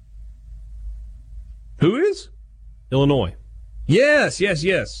eligible. Who is? Illinois. Yes.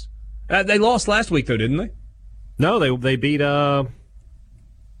 They lost last week, though, didn't they? No, they beat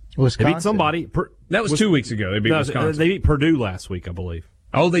Wisconsin. They beat somebody. That was 2 weeks ago. They beat Wisconsin. They beat Purdue last week, I believe.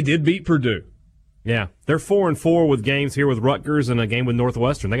 Oh, they did beat Purdue. Yeah, they're 4-4 with games here with Rutgers and a game with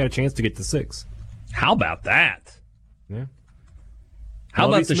Northwestern. They got a chance to get to 6. How about that? Yeah. How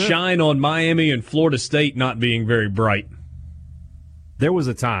about the shine on Miami and Florida State not being very bright? There was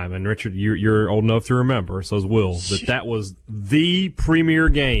a time, and Richard, you're old enough to remember, so is Will, that was the premier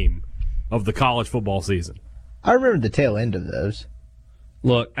game of the college football season. I remember the tail end of those.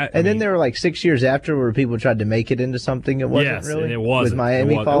 Look, then there were like 6 years after where people tried to make it into something it wasn't yes, really. And it wasn't. With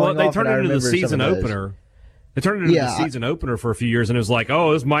Miami falling they off. turned it into the season opener. They turned it into the season opener for a few years, and it was like, oh,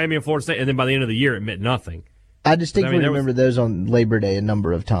 it was Miami and Florida State, and then by the end of the year, it meant nothing. I distinctly remember those on Labor Day a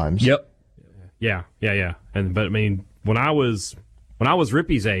number of times. Yep. Yeah. But I mean, when I was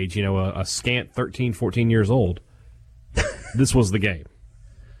Rippy's age, a scant 13, 14 years old, this was the game.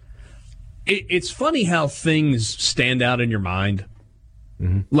 It's funny how things stand out in your mind.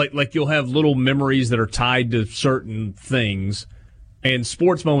 Mm-hmm. Like you'll have little memories that are tied to certain things, and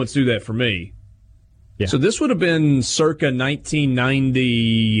sports moments do that for me. Yeah. So this would have been circa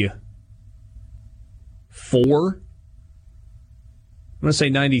 1994. I'm going to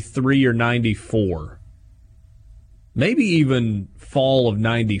say 93 or 94. Maybe even fall of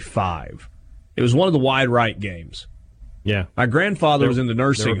 95. It was one of the wide right games. Yeah. My grandfather was in the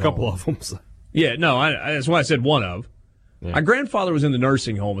nursing home. There were a couple of them. So. Yeah, no, that's why I said one of. Yeah. My grandfather was in the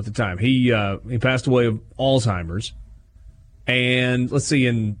nursing home at the time. He passed away of Alzheimer's. And let's see,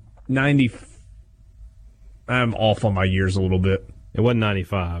 in 90, I'm off on my years a little bit. It wasn't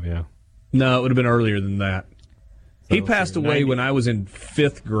 95, yeah. No, it would have been earlier than that. So he passed away when I was in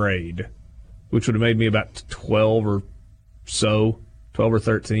 5th grade, which would have made me about 12 or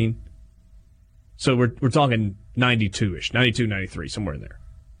 13. So we're talking 92-ish, 92, 93, somewhere in there.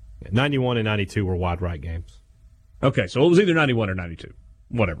 Yeah, 91 and 92 were wide right games. Okay, so it was either 91 or 92.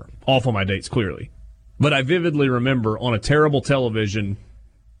 Whatever. Off on my dates, clearly. But I vividly remember on a terrible television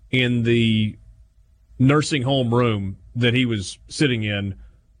in the nursing home room that he was sitting in,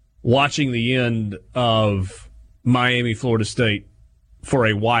 watching the end of Miami, Florida State for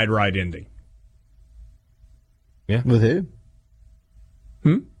a wide right ending. Yeah. With who?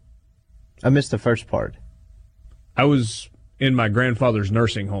 I missed the first part. I was in my grandfather's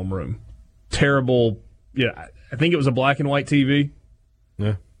nursing home room. Terrible. Yeah, I think it was a black and white TV.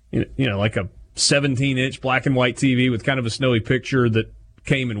 Yeah. Like a 17-inch black and white TV with kind of a snowy picture that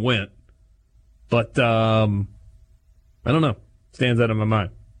came and went. But I don't know. Stands out in my mind.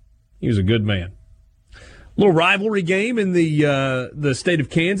 He was a good man. Little rivalry game in the state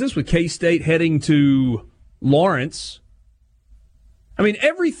of Kansas with K-State heading to Lawrence. I mean,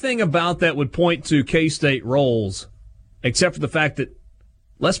 everything about that would point to K-State rolls, except for the fact that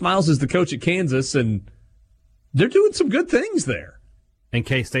Les Miles is the coach at Kansas, and they're doing some good things there. And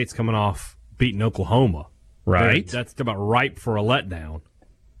K-State's coming off beating Oklahoma. Right. That's about ripe for a letdown.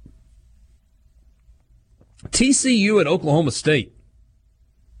 TCU at Oklahoma State.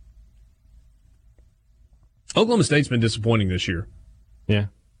 Oklahoma State's been disappointing this year. Yeah.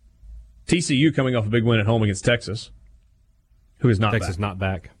 TCU coming off a big win at home against Texas, who is not Texas back. Not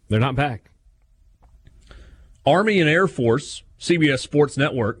back. They're not back. Army and Air Force, CBS Sports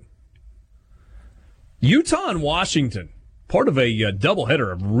Network. Utah and Washington, part of a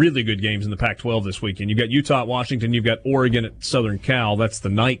doubleheader of really good games in the Pac-12 this weekend. You've got Utah at Washington. You've got Oregon at Southern Cal. That's the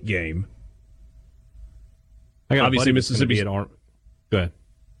night game. I got Obviously, Mississippi. Go ahead.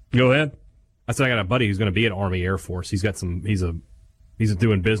 Go ahead. I said I got a buddy who's going to be at Army Air Force. He's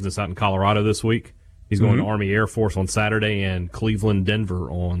doing business out in Colorado this week. He's going to Army Air Force on Saturday and Cleveland, Denver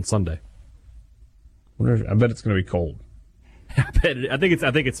on Sunday. I bet it's going to be cold. I think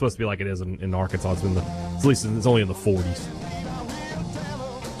it's supposed to be like it is in Arkansas. It's only in the 40s.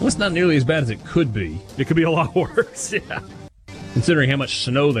 Well, it's not nearly as bad as it could be. It could be a lot worse. Yeah. Considering how much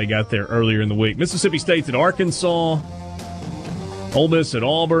snow they got there earlier in the week. Mississippi State's at Arkansas. Ole Miss at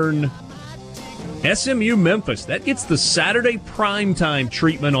Auburn. SMU Memphis. That gets the Saturday primetime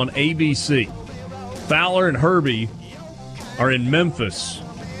treatment on ABC. Fowler and Herbie are in Memphis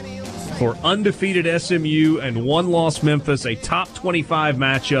for undefeated SMU and one-loss Memphis, a top 25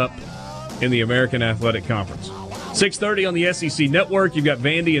 matchup in the American Athletic Conference. 6:30 on the SEC Network. You've got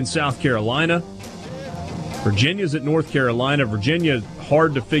Vandy in South Carolina. Virginia's at North Carolina. Virginia,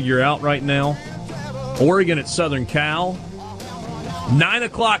 hard to figure out right now. Oregon at Southern Cal. 9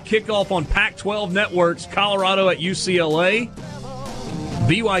 o'clock kickoff on Pac-12 networks. Colorado at UCLA.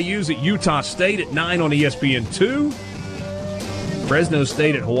 BYU's at Utah State at 9 on ESPN2. Fresno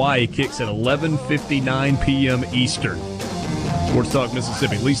State at Hawaii kicks at 11:59 p.m. Eastern. Sports Talk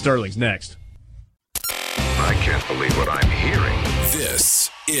Mississippi. Lee Sterling's next. I can't believe what I'm hearing. This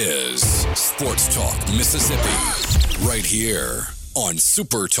is Sports Talk Mississippi, right here on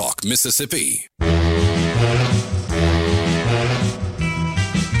Super Talk Mississippi.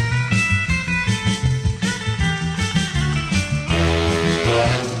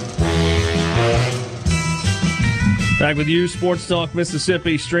 Back with you, Sports Talk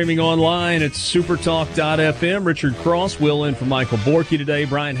Mississippi, streaming online at supertalk.fm. Richard Cross, Will in for Michael Borky today.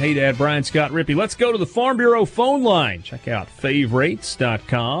 Brian Haydad, Brian Scott Rippey. Let's go to the Farm Bureau phone line. Check out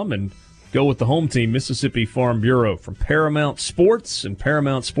favrates.com and go with the home team, Mississippi Farm Bureau, from Paramount Sports and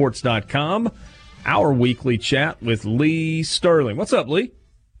ParamountSports.com. Our weekly chat with Lee Sterling. What's up, Lee?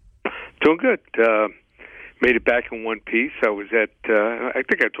 Doing good. Made it back in one piece. I was at, I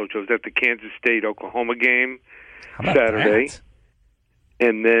think I told you, I was at the Kansas State-Oklahoma game Saturday,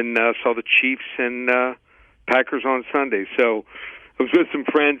 and then saw the Chiefs and Packers on Sunday. So I was with some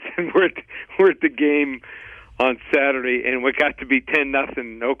friends, and we're at the game on Saturday, and we got to be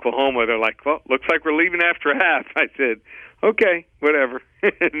 10-0 Oklahoma. They're like, well, looks like we're leaving after half. I said, okay, whatever.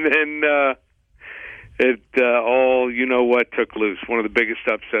 And then it all, you know what, took loose. One of the biggest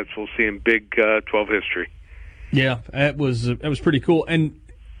upsets we'll see in Big 12 history. Yeah, that was pretty cool. And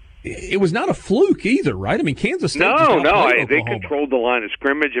it was not a fluke either, right? I mean, Kansas State they controlled the line of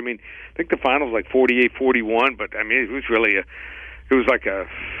scrimmage. I mean, I think the final was like 48-41, but I mean, it was like a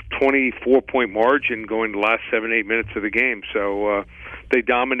 24-point margin going the last 7-8 minutes of the game. So they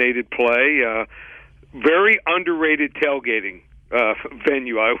dominated play. Very underrated tailgating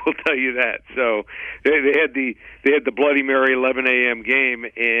venue, I will tell you that. So they had the Bloody Mary 11 a.m. game,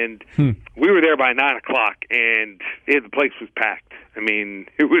 and we were there by 9 o'clock, and the place was packed. I mean,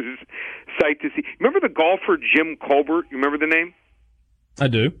 it was a sight to see. Remember the golfer Jim Colbert? You remember the name? I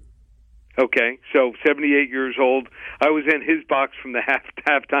do. Okay, so 78 years old. I was in his box from the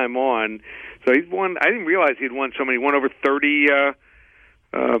halftime on. So he's won. I didn't realize he'd won so many. He won over 30,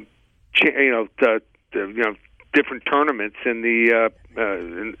 different tournaments in the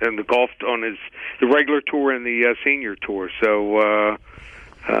golf on the regular tour and the senior tour. So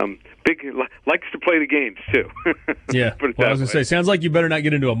likes to play the games too. Yeah, well, I was going to say, sounds like you better not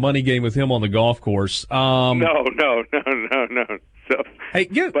get into a money game with him on the golf course. No. So, hey,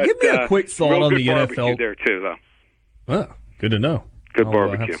 give me a quick thought on the NFL there too, though. Oh, good to know. Good I'll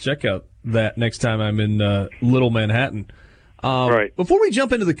barbecue. have to check out that next time I'm in Little Manhattan. Right. Before we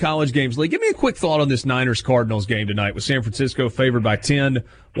jump into the college games, Lee, give me a quick thought on this Niners-Cardinals game tonight with San Francisco favored by 10,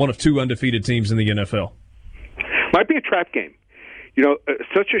 one of two undefeated teams in the NFL. Might be a trap game. You know,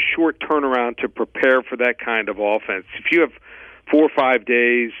 such a short turnaround to prepare for that kind of offense. If you have 4 or 5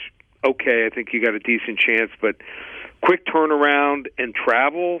 days, okay, I think you got a decent chance. But quick turnaround and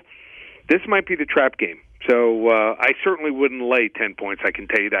travel, this might be the trap game. So I certainly wouldn't lay 10 points, I can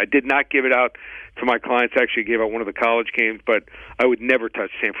tell you that. I did not give it out to my clients. I actually gave out one of the college games, but I would never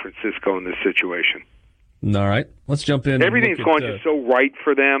touch San Francisco in this situation. All right. Let's jump in. Everything's going just so right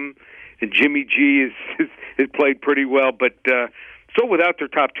for them, and Jimmy G has played pretty well, but still without their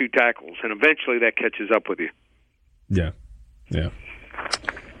top two tackles, and eventually that catches up with you. Yeah.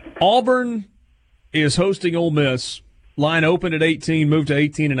 Auburn is hosting Ole Miss. Line opened at 18, moved to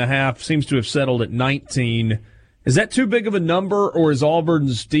 18.5, seems to have settled at 19. Is that too big of a number, or is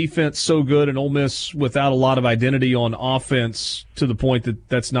Auburn's defense so good and Ole Miss without a lot of identity on offense to the point that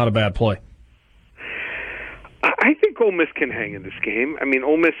that's not a bad play? I think Ole Miss can hang in this game. I mean,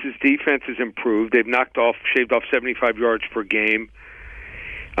 Ole Miss's defense has improved. They've shaved off 75 yards per game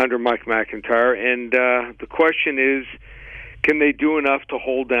under Mike McIntyre. And the question is, can they do enough to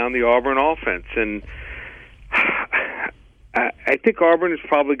hold down the Auburn offense? And I think Auburn is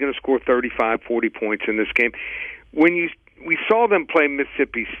probably going to score 35, 40 points in this game. When we saw them play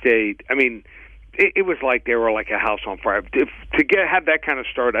Mississippi State, I mean, it was like they were like a house on fire. Have that kind of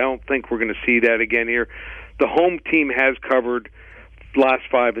start, I don't think we're going to see that again here. The home team has covered last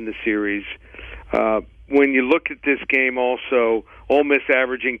 5 in the series. When you look at this game also, Ole Miss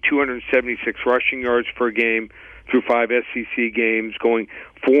averaging 276 rushing yards per game through 5 SEC games, going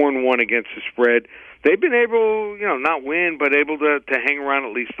 4-1 against the spread. They've been able, not win, but able to hang around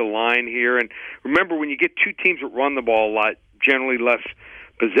at least the line here. And remember, when you get two teams that run the ball a lot, generally less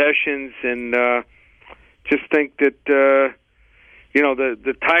possessions, and just think that,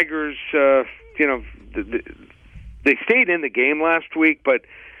 the Tigers, they stayed in the game last week, but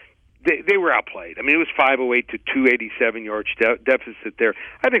they were outplayed. I mean, it was 508 to 287 yards deficit there.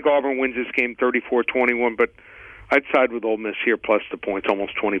 I think Auburn wins this game 34-21, but I'd side with Ole Miss here plus the points,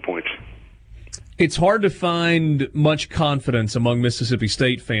 almost 20 points. It's hard to find much confidence among Mississippi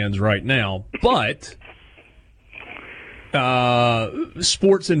State fans right now, but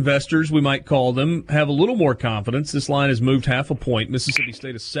sports investors, we might call them, have a little more confidence. This line has moved half a point. Mississippi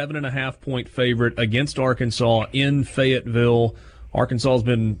State, a 7.5-point favorite against Arkansas in Fayetteville. Arkansas has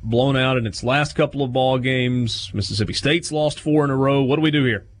been blown out in its last couple of ball games. Mississippi State's lost 4 in a row. What do we do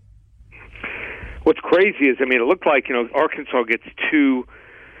here? What's crazy is, it looked like, Arkansas gets 2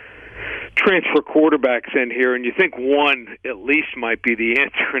 transfer quarterbacks in here, and you think one at least might be the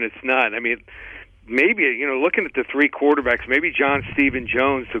answer, and it's not. Maybe, looking at the 3 quarterbacks, maybe John Stephen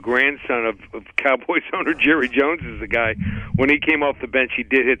Jones, the grandson of Cowboys owner Jerry Jones, is the guy. When he came off the bench, he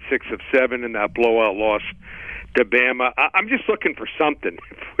did hit 6 of 7 in that blowout loss to Bama. I'm just looking for something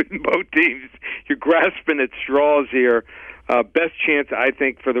with both teams. You're grasping at straws here. Best chance, I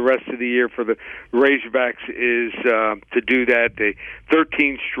think, for the rest of the year for the Razorbacks is to do that. They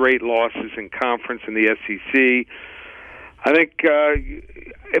 13 straight losses in conference in the SEC. I think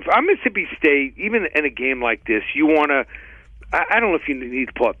if I'm Mississippi State, even in a game like this, you want to – I don't know if you need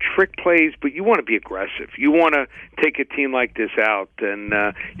to pull out trick plays, but you want to be aggressive. You want to take a team like this out, and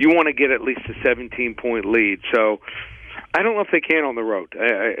you want to get at least a 17-point lead. So I don't know if they can on the road.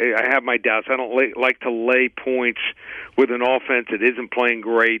 I have my doubts. I don't like to lay points with an offense that isn't playing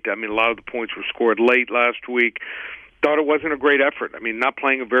great. A lot of the points were scored late last week. Thought it wasn't a great effort. Not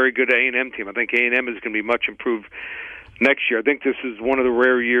playing a very good A&M team. I think A&M is going to be much improved next year. I think this is one of the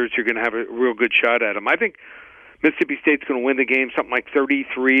rare years you're going to have a real good shot at them. I think Mississippi State's going to win the game, something like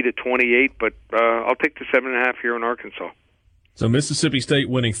 33-28, but I'll take the 7.5 here in Arkansas. So Mississippi State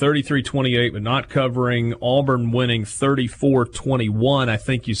winning 33-28, but not covering. Auburn winning 34-21, I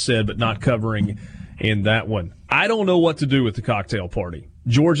think you said, but not covering in that one. I don't know what to do with the cocktail party.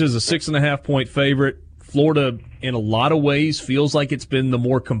 Georgia's a 6.5-point favorite. Florida, in a lot of ways, feels like it's been the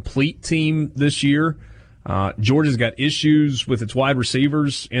more complete team this year. Georgia's got issues with its wide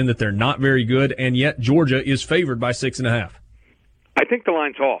receivers in that they're not very good, and yet Georgia is favored by 6.5. I think the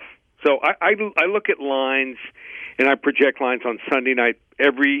line's off. So I look at lines, and I project lines on Sunday night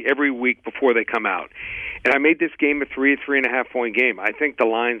every week before they come out. And I made this game a 3.5-point game. I think the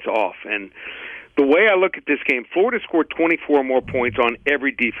line's off. And the way I look at this game, Florida scored 24 more points on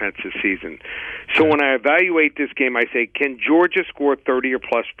every defense this season. So when I evaluate this game, I say, can Georgia score 30 or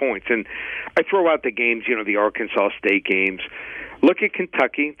plus points? And I throw out the games, the Arkansas State games. Look at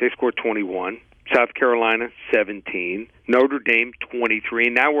Kentucky. They scored 21. South Carolina, 17. Notre Dame, 23.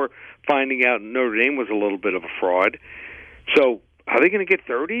 And now we're finding out Notre Dame was a little bit of a fraud. So are they going to get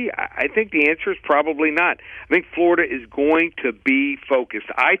 30? I think the answer is probably not. I think Florida is going to be focused.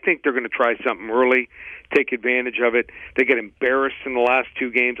 I think they're going to try something early, take advantage of it. They get embarrassed in the last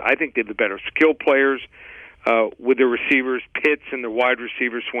 2 games. I think they have the better skill players with their receivers, Pitts, and their wide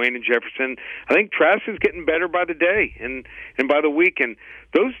receivers, Swain and Jefferson. I think Trask is getting better by the day and by the week. And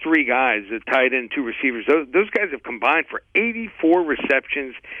those 3 guys, the tight end, 2 receivers, those guys have combined for 84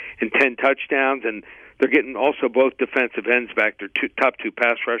 receptions and 10 touchdowns, and they're getting also both defensive ends back. They're top 2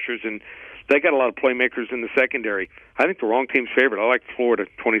 pass rushers, and they got a lot of playmakers in the secondary. I think the wrong team's favorite. I like Florida,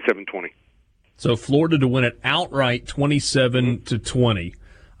 27-20. So Florida to win it outright, 27-20.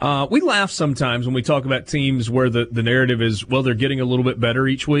 We laugh sometimes when we talk about teams where the narrative is, well, they're getting a little bit better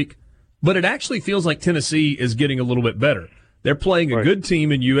each week. But it actually feels like Tennessee is getting a little bit better. They're playing a good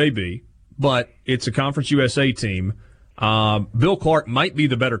team in UAB, but it's a Conference USA team. Bill Clark might be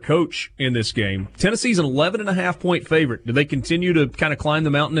the better coach in this game. Tennessee's an 11.5-point favorite. Do they continue to kind of climb the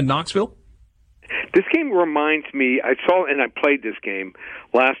mountain in Knoxville? This game reminds me, I played this game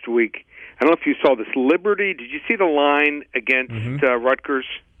last week. I don't know if you saw this. Liberty, did you see the line against Rutgers?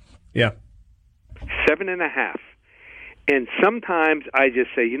 Yeah. 7.5. And sometimes I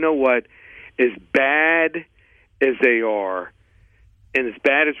just say, you know what, as bad as they are, and as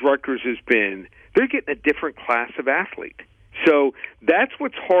bad as Rutgers has been, they're getting a different class of athlete. So that's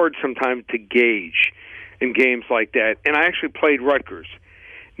what's hard sometimes to gauge in games like that. And I actually played Rutgers.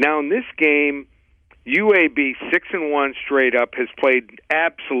 Now in this game, UAB 6-1 straight up has played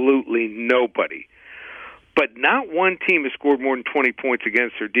absolutely nobody. But not one team has scored more than 20 points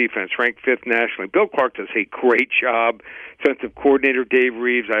against their defense, ranked 5th nationally. Bill Clark does a great job. Defensive coordinator Dave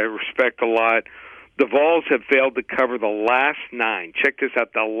Reeves, I respect a lot. The Vols have failed to cover the last 9. Check this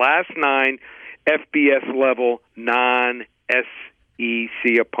out, the last 9 FBS level non-SEC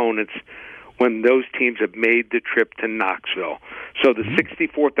opponents when those teams have made the trip to Knoxville. So the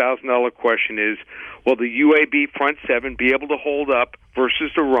 $64,000 question is, will the UAB front 7 be able to hold up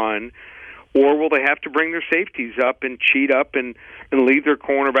versus the run, or will they have to bring their safeties up and cheat up and leave their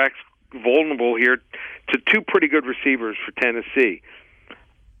cornerbacks vulnerable here to 2 pretty good receivers for Tennessee?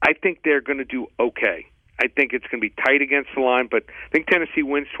 I think they're going to do okay. I think it's going to be tight against the line, but I think Tennessee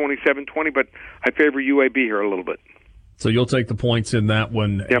wins 27-20, but I favor UAB here a little bit. So you'll take the points in that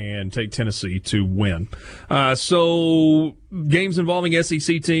one and take Tennessee to win. So games involving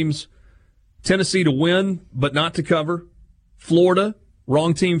SEC teams, Tennessee to win but not to cover. Florida,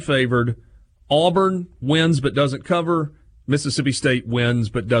 wrong team favored. Auburn wins but doesn't cover. Mississippi State wins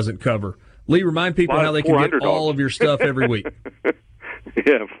but doesn't cover. Lee, remind people how they can get all of your stuff every week.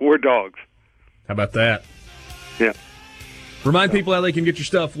 Yeah, 4 dogs. How about that? Yeah. Remind people how they can get your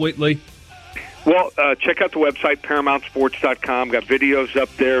stuff, Lee. Well, check out the website, ParamountSports.com. Got videos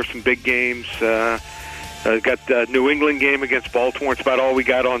up there, some big games. Got the New England game against Baltimore. It's about all we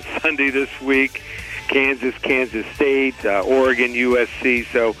got on Sunday this week. Kansas State, Oregon, USC.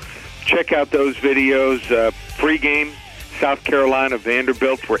 So check out those videos. Pregame, South Carolina,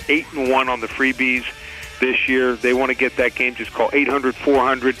 Vanderbilt. We're 8-1 on the freebies this year. They want to get that game. Just call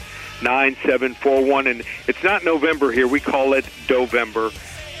 800-400-9741. And it's not November here. We call it Dovember.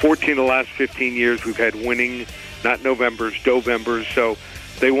 14 of the last 15 years we've had winning, not Novembers, Dovembers. So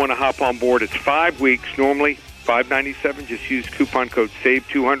they want to hop on board. It's 5 weeks, normally $597. Just use coupon code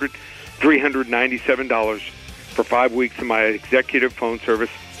SAVE200, $397 for 5 weeks of my executive phone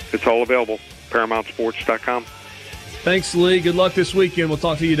service. It's all available, ParamountSports.com. Thanks, Lee. Good luck this weekend. We'll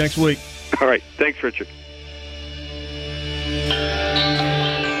talk to you next week. All right. Thanks, Richard.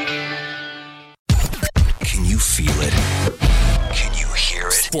 Can you feel it? Can you hear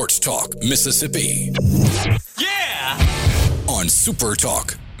it? Sports Talk Mississippi. Yeah! On Super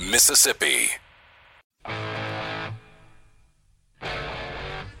Talk Mississippi.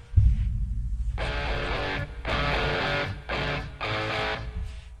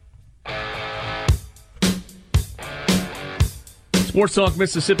 Sports Talk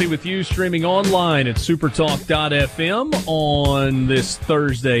Mississippi with you, streaming online at supertalk.fm on this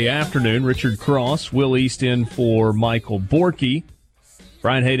Thursday afternoon. Richard Cross, Will East in for Michael Borky,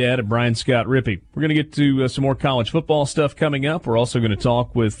 Brian Haydad and Brian Scott Rippey. We're going to get to some more college football stuff coming up. We're also going to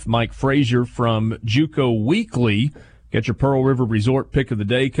talk with Mike Frazier from JUCO Weekly. Get your Pearl River Resort pick of the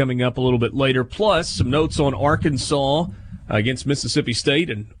day coming up a little bit later. Plus, some notes on Arkansas against Mississippi State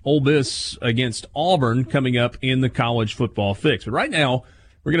and Ole Miss against Auburn coming up in the college football fix. But right now,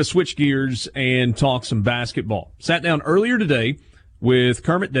 we're going to switch gears and talk some basketball. Sat down earlier today with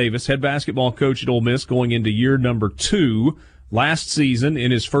Kermit Davis, head basketball coach at Ole Miss, going into year number 2. Last season, in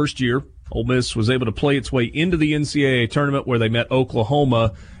his first year, Ole Miss was able to play its way into the NCAA tournament where they met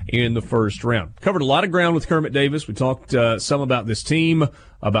Oklahoma in the first round. Covered a lot of ground with Kermit Davis. We talked some about this team,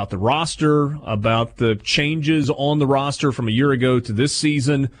 about the roster, about the changes on the roster from a year ago to this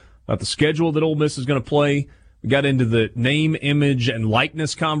season, about the schedule that Ole Miss is going to play. We got into the name, image, and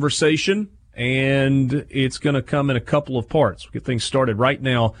likeness conversation, and it's going to come in a couple of parts. We'll get things started right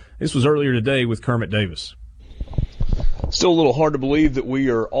now. This was earlier today with Kermit Davis. Still a little hard to believe that we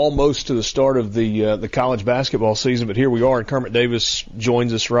are almost to the start of the college basketball season, but here we are, and Kermit Davis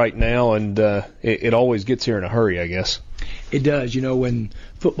joins us right now, and it always gets here in a hurry, I guess. It does. You know, when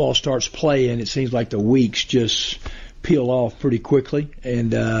football starts playing, it seems like the weeks just peel off pretty quickly,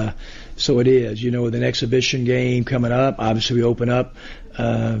 and so it is. You know, with an exhibition game coming up, obviously we open up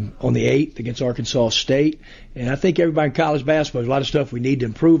on the 8th against Arkansas State, and I think everybody in college basketball, there's a lot of stuff we need to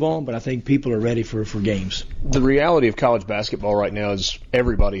improve on, but I think people are ready for games. The reality of college basketball right now is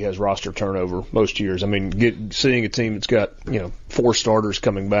everybody has roster turnover most years. I mean, seeing a team that's got 4 starters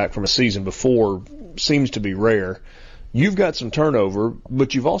coming back from a season before seems to be rare. You've got some turnover,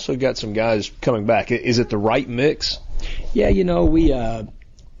 but you've also got some guys coming back. Is it the right mix? Yeah,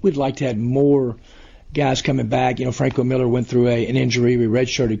 we'd like to have more guys coming back. Franco Miller went through an injury. We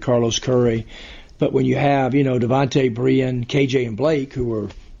redshirted Carlos Curry. But when you have, Devontae, Brian, KJ, and Blake, who were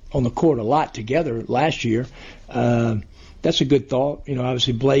on the court a lot together last year, that's a good thought.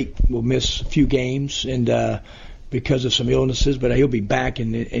 Obviously Blake will miss a few games and because of some illnesses, but he'll be back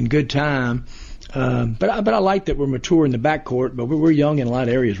in good time. But I like that we're mature in the backcourt, but we're young in a lot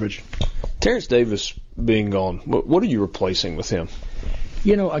of areas, Richard. Terrence Davis being gone, what are you replacing with him?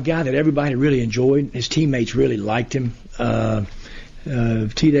 A guy that everybody really enjoyed. His teammates really liked him.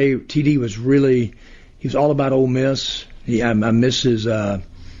 TD was he was all about Ole Miss. I miss his,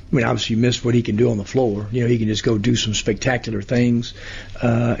 obviously you miss what he can do on the floor. He can just go do some spectacular things.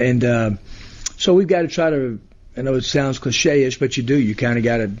 So we've got to try to, I know it sounds cliche-ish, but you kind of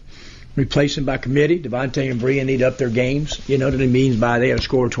got to replace him by committee. Devontae and Brian need to up their games. You know what it means by they got to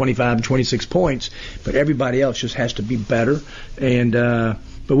score 25 and 26 points, but everybody else just has to be better. But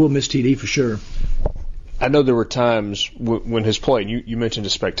we'll miss TD for sure. I know there were times when his play, and you mentioned a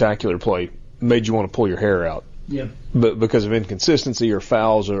spectacular play, made you want to pull your hair out. Yeah. But because of inconsistency or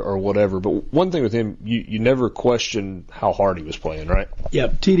fouls or whatever. But one thing with him, you never questioned how hard he was playing, right? Yeah,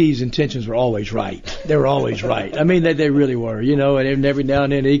 TD's intentions were always right. They were always right. I mean, they really were, and every now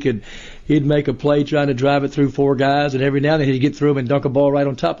and then he'd make a play trying to drive it through four guys, and every now and then he'd get through them and dunk a ball right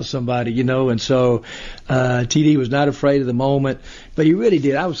on top of somebody, and so TD was not afraid of the moment, but he really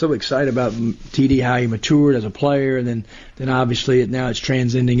did. I was so excited about TD, how he matured as a player, and then obviously now it's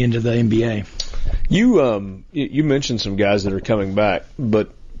transcending into the NBA. You mentioned some guys that are coming back,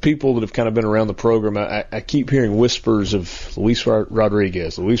 but people that have kind of been around the program, I keep hearing whispers of Luis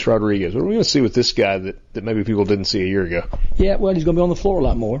Rodriguez. What are we going to see with this guy that maybe people didn't see a year ago? Yeah, well, he's going to be on the floor a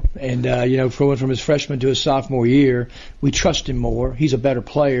lot more. And, from his freshman to his sophomore year, we trust him more. He's a better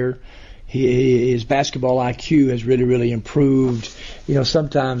player. His basketball IQ has really, really improved.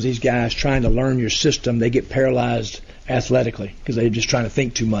 Sometimes these guys trying to learn your system, they get paralyzed athletically because they're just trying to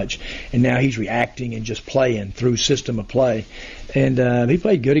think too much. And now he's reacting and just playing through system of play. And he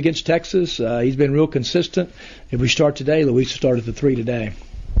played good against Texas. He's been real consistent. If we start today, Luis started the 3 today.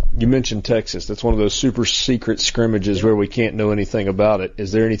 You mentioned Texas. That's one of those super secret scrimmages where we can't know anything about it.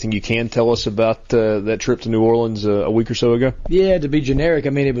 Is there anything you can tell us about that trip to New Orleans a week or so ago? Yeah, to be generic,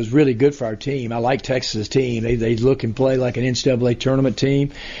 it was really good for our team. I like Texas' team. They look and play like an NCAA tournament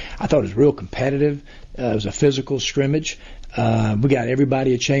team. I thought it was real competitive. It was a physical scrimmage. We got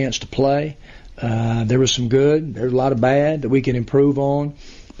everybody a chance to play. There was some good. There's a lot of bad that we can improve on.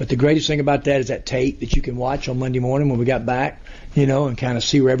 But the greatest thing about that is that tape that you can watch on Monday morning when we got back, and kind of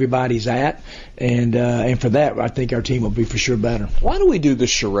see where everybody's at. And for that, I think our team will be for sure better. Why do we do this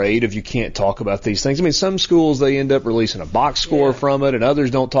charade if you can't talk about these things? Some schools, they end up releasing a box score from it, and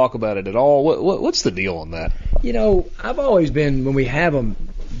others don't talk about it at all. What's the deal on that? I've always been, when we have them,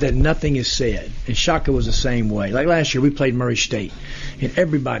 that nothing is said. And Shaka was the same way. Like last year, we played Murray State, and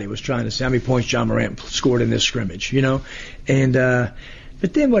everybody was trying to say how many points John Morant scored in this scrimmage, And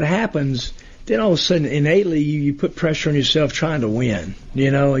but then what happens, then all of a sudden, innately, you put pressure on yourself trying to win,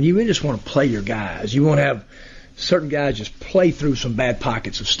 and you really just want to play your guys. You want to have certain guys just play through some bad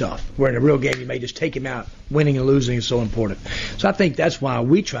pockets of stuff, where in a real game you may just take him out. Winning and losing is so important. So I think that's why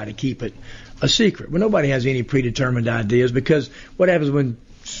we try to keep it a secret, where nobody has any predetermined ideas, because what happens when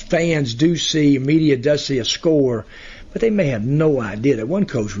fans do see, media does see a score, but they may have no idea that one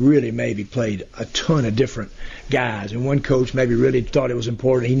coach really maybe played a ton of different guys, and one coach maybe really thought it was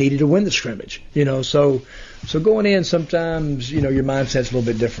important. He needed to win the scrimmage, So going in, sometimes, your mindset's a little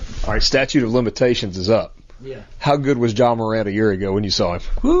bit different. All right, statute of limitations is up. Yeah. How good was John Morant a year ago when you saw him?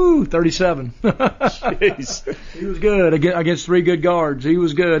 Woo, 37. Jeez. He was good against 3 good guards. He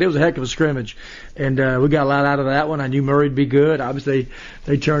was good. It was a heck of a scrimmage. And we got a lot out of that one. I knew Murray'd be good. Obviously,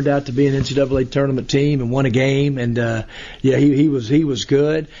 they turned out to be an NCAA tournament team and won a game. And, he was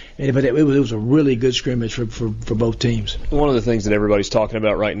good. But it was a really good scrimmage for both teams. One of the things that everybody's talking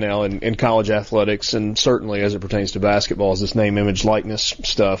about right now in college athletics, and certainly as it pertains to basketball, is this name, image, likeness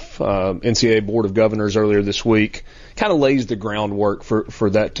stuff. NCAA Board of Governors earlier this week kind of lays the groundwork for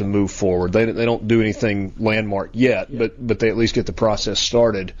that to move forward. They don't do anything landmark yet, but they at least get the process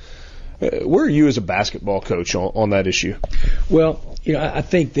started. Where are you as a basketball coach on that issue? Well, I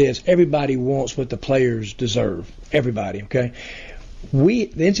think this. Everybody wants what the players deserve. Everybody, okay? The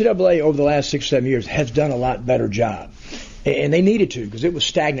NCAA over the last 6 or 7 years has done a lot better job. And they needed to, because it was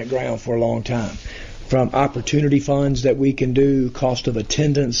stagnant ground for a long time. from opportunity funds that we can do, cost of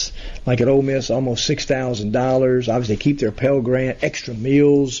attendance, like at Ole Miss, almost $6,000. Obviously, keep their Pell Grant, extra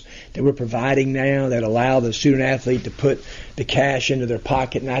meals that we're providing now that allow the student athlete to put the cash into their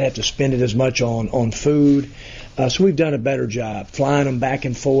pocket and not have to spend it as much on food. So we've done a better job flying them back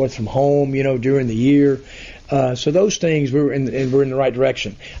and forth from home, during the year. So those things, we're in the right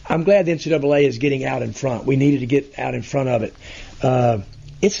direction. I'm glad the NCAA is getting out in front. We needed to get out in front of it.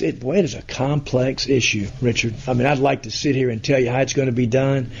 It is a complex issue, Richard. I mean, I'd like to sit here and tell you how it's going to be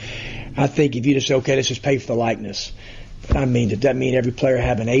done. I think if you just say, okay, let's just pay for the likeness. But I mean, does that mean every player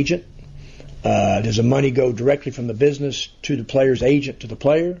have an agent? Does the money go directly from the business to the player's agent to the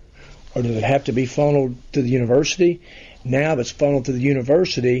player? Or does it have to be funneled to the university? Now, if it's funneled to the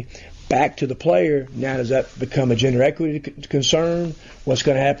university, back to the player, now does that become a gender equity concern? What's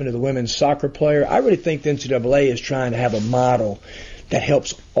going to happen to the women's soccer player? I really think the NCAA is trying to have a model that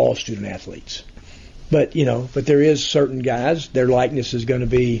helps all student athletes. But there is certain guys, their likeness is going to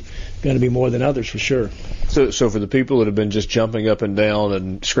be more than others for sure. So for the people that have been just jumping up and down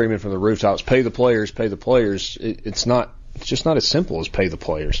and screaming from the rooftops, pay the players, it's just not as simple as pay the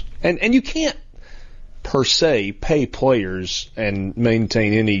players. And you can't per se pay players and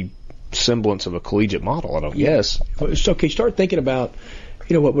maintain any semblance of a collegiate model, I don't guess. It's okay. Start thinking about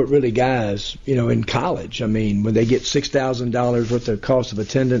what really guys, in college, I mean, when they get $6,000 worth of cost of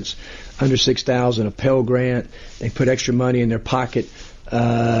attendance, under $6,000 a Pell Grant, they put extra money in their pocket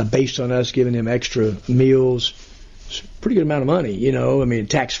based on us giving them extra meals. It's a pretty good amount of money,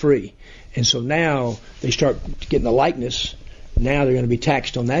 tax-free. And so now they start getting the likeness. Now they're going to be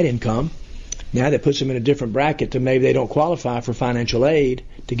taxed on that income. Now that puts them in a different bracket to maybe they don't qualify for financial aid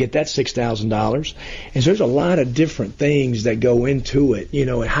to get that $6,000. And so there's a lot of different things that go into it,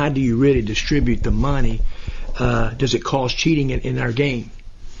 and how do you really distribute the money? Does it cause cheating in our game?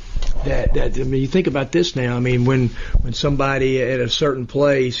 You think about this now. I mean, when somebody at a certain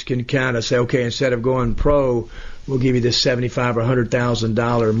place can kind of say, okay, instead of going pro, we'll give you this $75,000 or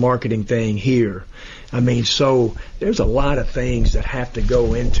 $100,000 marketing thing here. I mean, so there's a lot of things that have to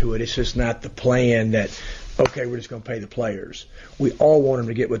go into it. It's just not the plan that, okay, we're just going to pay the players. We all want them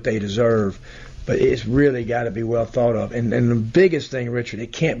to get what they deserve, but it's really got to be well thought of. And the biggest thing, Richard,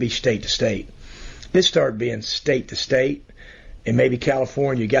 it can't be state to state. This started being state to state, and maybe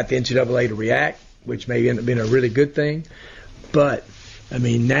California, you got the NCAA to react, which may end up being a really good thing. But, I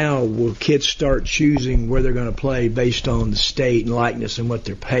mean, now will kids start choosing where they're going to play based on the state and likeness and what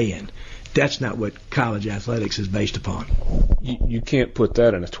they're paying? That's not what college athletics is based upon. You can't put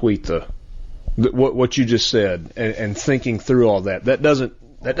that in a tweet, though. What you just said, and thinking through all that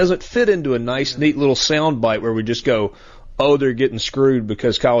doesn't fit into a nice, neat little soundbite where we just go, oh, they're getting screwed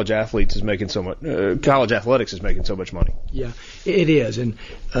because college athletics is making so much money. Yeah, it is, and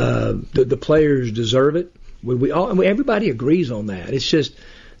the players deserve it. Everybody agrees on that. It's just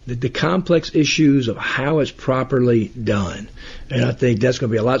the complex issues of how it's properly done. And I think that's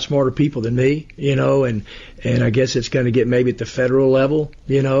going to be a lot smarter people than me, and I guess it's going to get maybe at the federal level,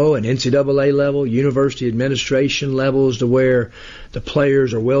 and NCAA level, university administration levels, to where the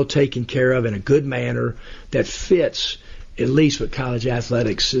players are well taken care of in a good manner that fits at least what college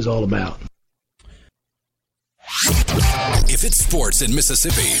athletics is all about. If it's sports in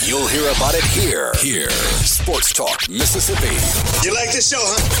Mississippi, you'll hear about it here. Sports Talk Mississippi. You like this show,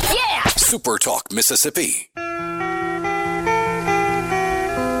 huh? Yeah! Super Talk Mississippi.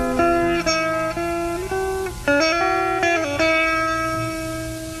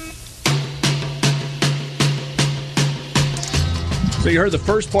 So you heard the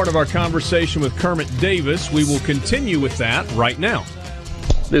first part of our conversation with Kermit Davis. We will continue with that right now.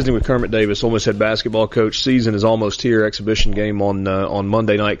 Visiting with Kermit Davis, Ole Miss head basketball coach. Season is almost here. Exhibition game on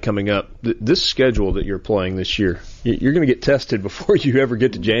Monday night coming up. This schedule that you're playing this year, you're going to get tested before you ever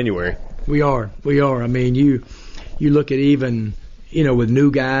get to January. We are. I mean, you look at even, with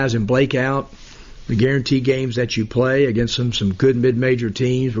new guys and Blake out, the guaranteed games that you play against some good mid-major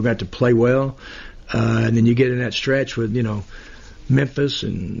teams, we're going to have to play well. And then you get in that stretch with, Memphis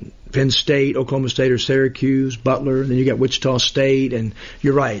and Penn State, Oklahoma State or Syracuse, Butler, and then you got Wichita State, and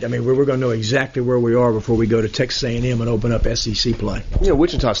you're right. I mean, we're going to know exactly where we are before we go to Texas A&M and open up SEC play.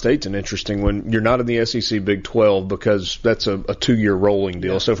 Wichita State's an interesting one. You're not in the SEC Big 12 because that's a 2-year rolling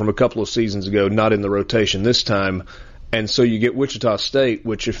deal. Yeah. So from a couple of seasons ago, not in the rotation this time, and so you get Wichita State,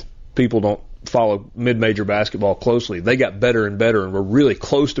 which if people don't follow mid-major basketball closely, they got better and better and were really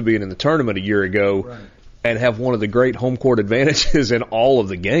close to being in the tournament a year ago. Right. And have one of the great home court advantages in all of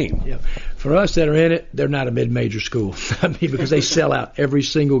the game. Yeah. For us that are in it, they're not a mid-major school. I mean, because they sell out every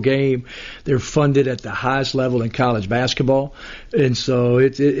single game. They're funded at the highest level in college basketball. And so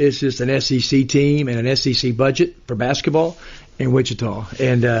it's just an SEC team and an SEC budget for basketball in Wichita.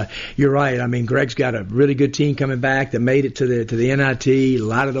 And you're right. I mean, Greg's got a really good team coming back that made it to the NIT. A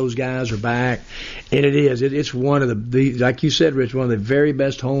lot of those guys are back. And it's one of the, like you said, Rich, one of the very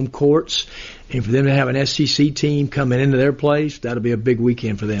best home courts. And for them to have an SEC team coming into their place, that'll be a big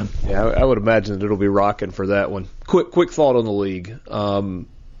weekend for them. Yeah, I would imagine that it'll be rocking for that one. Quick thought on the league. There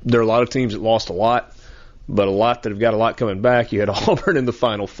are a lot of teams that lost a lot, but a lot that have got a lot coming back. You had Auburn in the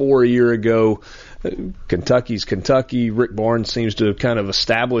Final Four a year ago. Kentucky's Kentucky. Rick Barnes seems to have kind of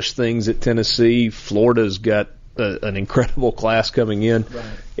established things at Tennessee. Florida's got an incredible class coming in. Right.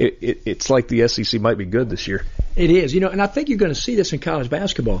 It's like the SEC might be good this year. It is. And I think you're going to see this in college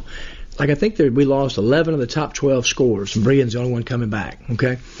basketball. Like, I think we lost 11 of the top 12 scorers, and Brian's the only one coming back,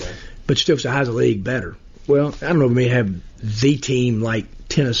 okay? Right. But still, so how's the league better? Well, I don't know if we may have the team like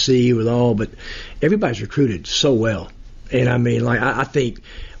Tennessee with all, but everybody's recruited so well. And, I mean, like, I think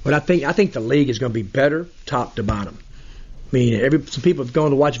the league is going to be better top to bottom. I mean, some people have gone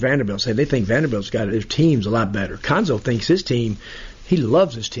to watch Vanderbilt say they think Vanderbilt's got their team's a lot better. Konzo thinks his team, he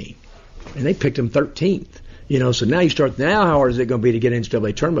loves his team, and they picked him 13th. So now how hard is it going to be to get an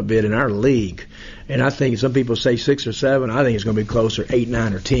NCAA tournament bid in our league? And I think some people say 6 or 7. I think it's going to be closer 8,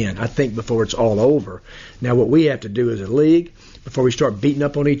 9, or 10. I think before it's all over. Now, what we have to do as a league, before we start beating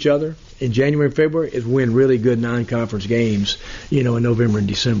up on each other in January and February, is win really good non-conference games, in November and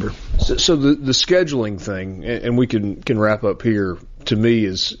December. So the scheduling thing, and we can wrap up here, to me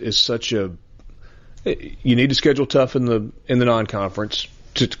is such a – you need to schedule tough in the non-conference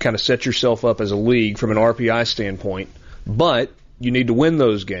to kind of set yourself up as a league from an RPI standpoint, but you need to win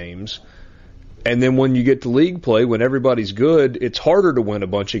those games. And then when you get to league play, when everybody's good, it's harder to win a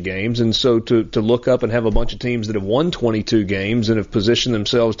bunch of games. And so to look up and have a bunch of teams that have won 22 games and have positioned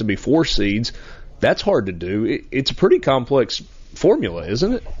themselves to be 4 seeds, that's hard to do. It's a pretty complex formula,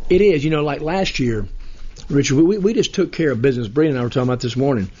 isn't it? It is. Like last year, Richard, we just took care of business. Brian and I were talking about this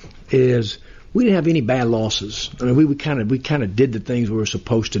morning, is we didn't have any bad losses. I mean, we kind of did the things we were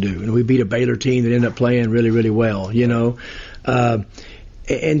supposed to do, and we beat a Baylor team that ended up playing really, really well.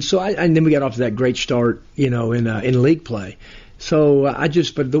 And so and then we got off to that great start, in league play. So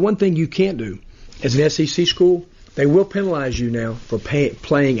but the one thing you can't do as an SEC school, they will penalize you now for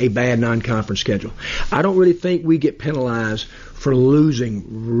playing a bad non-conference schedule. I don't really think we get penalized for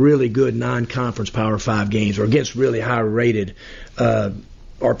losing really good non-conference Power 5 games or against really high-rated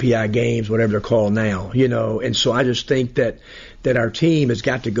RPI games, whatever they're called now, And so I just think that our team has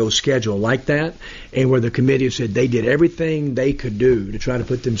got to go schedule like that, and where the committee has said they did everything they could do to try to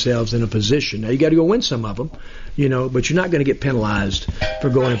put themselves in a position. Now, you got to go win some of them, but you're not going to get penalized for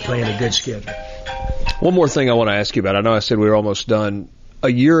going and playing a good schedule. One more thing I want to ask you about. I know I said we were almost done. A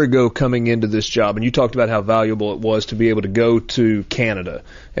year ago coming into this job, and you talked about how valuable it was to be able to go to Canada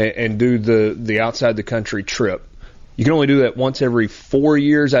and do the outside the country trip. You can only do that once every 4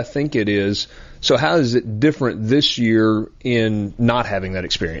 years, I think it is. So how is it different this year in not having that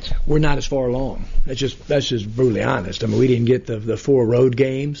experience? We're not as far along. That's just brutally honest. I mean, we didn't get the 4 road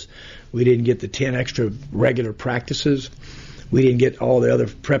games. We didn't get the 10 extra regular practices. We didn't get all the other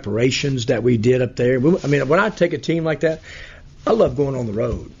preparations that we did up there. I mean, when I take a team like that, I love going on the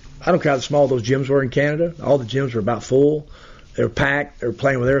road. I don't care how small those gyms were in Canada. All the gyms were about full. They were packed. They were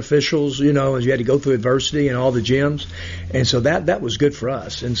playing with their officials, as you had to go through adversity in all the gyms. And so that was good for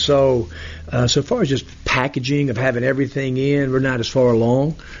us. And so so far as just packaging of having everything in, we're not as far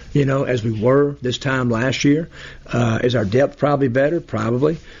along, as we were this time last year. Is our depth probably better?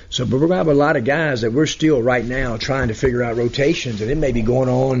 Probably. So, but we're going to have a lot of guys that we're still right now trying to figure out rotations, and it may be going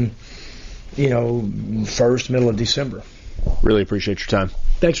on, middle of December. Really appreciate your time.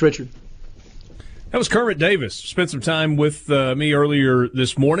 Thanks, Richard. That was Kermit Davis. Spent some time with me earlier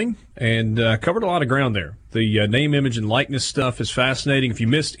this morning and covered a lot of ground there. The name, image, and likeness stuff is fascinating. If you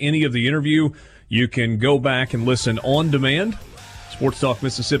missed any of the interview, you can go back and listen on demand. Sports Talk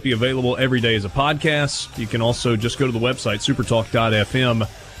Mississippi available every day as a podcast. You can also just go to the website, supertalk.fm,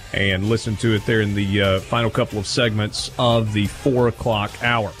 and listen to it there in the final couple of segments of the 4 o'clock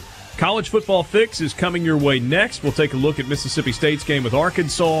hour. College Football Fix is coming your way next. We'll take a look at Mississippi State's game with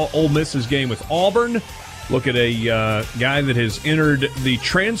Arkansas, Ole Miss's game with Auburn. Look at a guy that has entered the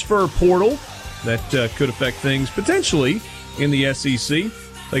transfer portal that could affect things potentially in the SEC.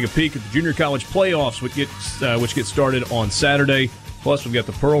 Take a peek at the junior college playoffs, which get started on Saturday. Plus, we've got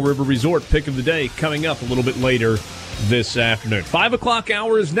the Pearl River Resort pick of the day coming up a little bit later this afternoon. 5 o'clock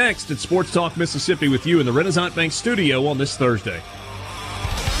hour is next at Sports Talk Mississippi with you in the Renaissance Bank studio on this Thursday.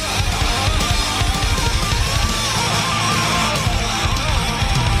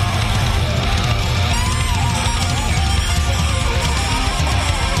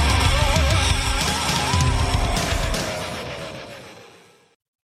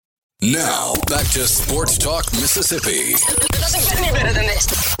 Now, back to Sports Talk Mississippi. It doesn't get any better than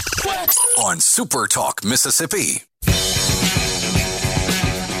this. On Super Talk Mississippi.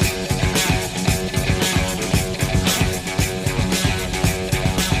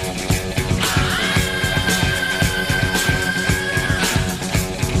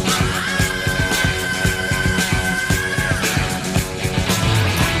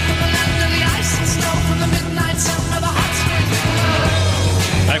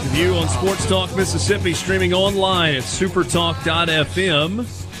 Back with you on Sports Talk Mississippi, streaming online at supertalk.fm.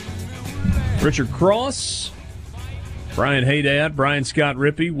 Richard Cross, Brian Haydad, Brian Scott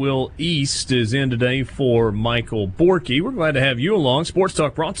Rippey, Will East is in today for Michael Borky. We're glad to have you along. Sports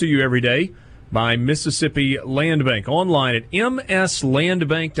Talk brought to you every day by Mississippi Land Bank. Online at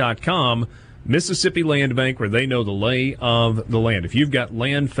mslandbank.com. Mississippi Land Bank, where they know the lay of the land. If you've got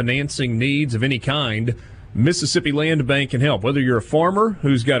land financing needs of any kind, Mississippi Land Bank can help. Whether you're a farmer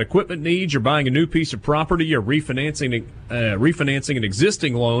who's got equipment needs, you're buying a new piece of property, or refinancing an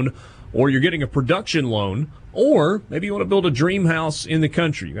existing loan, or you're getting a production loan, or maybe you want to build a dream house in the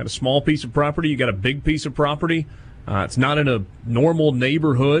country. You got a small piece of property, you got a big piece of property. It's not in a normal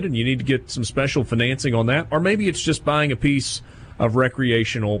neighborhood, and you need to get some special financing on that. Or maybe it's just buying a piece of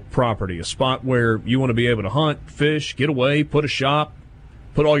recreational property, a spot where you want to be able to hunt, fish, get away, put a shop,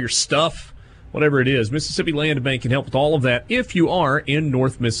 put all your stuff, whatever it is. Mississippi Land Bank can help with all of that if you are in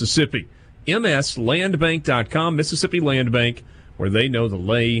North Mississippi. mslandbank.com, Mississippi Land Bank, where they know the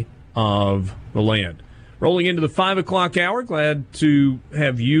lay of the land. Rolling into the 5 o'clock hour, glad to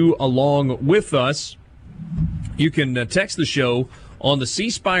have you along with us. You can text the show on the C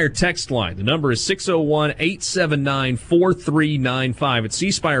Spire text line. The number is 601-879-4395. At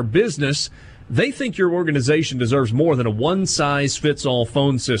C Spire Business, they think your organization deserves more than a one-size-fits-all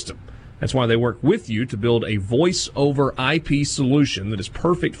phone system. That's why they work with you to build a voice-over IP solution that is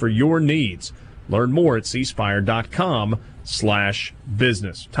perfect for your needs. Learn more at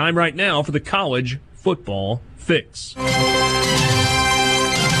cspire.com/business. Time right now for the College Football Fix.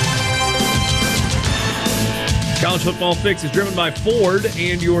 College Football Fix is driven by Ford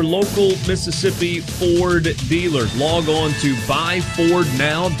and your local Mississippi Ford dealers. Log on to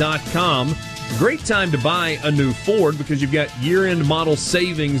buyfordnow.com. Great time to buy a new Ford because you've got year-end model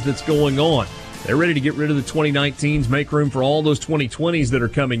savings that's going on. They're ready to get rid of the 2019s, make room for all those 2020s that are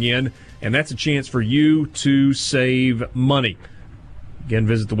coming in, and that's a chance for you to save money. Again,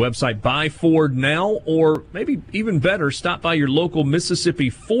 visit the website Buy Ford Now, or maybe even better, stop by your local Mississippi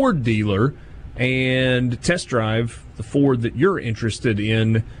Ford dealer and test drive the Ford that you're interested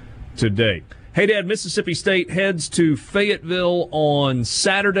in today. Hey, Dad, Mississippi State heads to Fayetteville on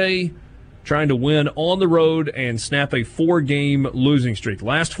Saturday, trying to win on the road and snap a 4-game losing streak.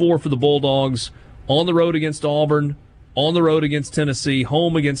 Last 4 for the Bulldogs, on the road against Auburn, on the road against Tennessee,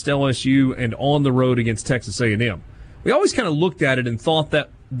 home against LSU, and on the road against Texas A&M. We always kind of looked at it and thought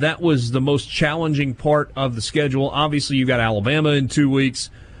that that was the most challenging part of the schedule. Obviously, you've got Alabama in 2 weeks,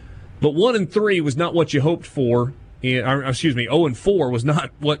 but 1-3 was not what you hoped for. 0-4 was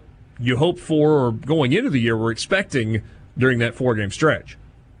not what you hoped for or going into the year were expecting during that 4-game stretch.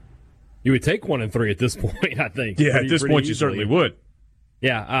 You would take 1-3 at this point, I think. Yeah, at this point you certainly would.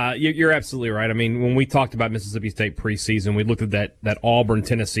 Yeah, you're absolutely right. I mean, when we talked about Mississippi State preseason, we looked at that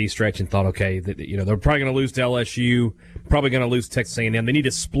Auburn-Tennessee stretch and thought, okay, they're probably going to lose to LSU, probably going to lose to Texas A&M. They need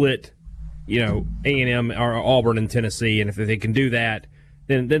to split, A&M or Auburn and Tennessee, and if they can do that,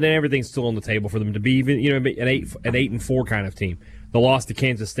 then everything's still on the table for them to be even, an 8-4 kind of team. The loss to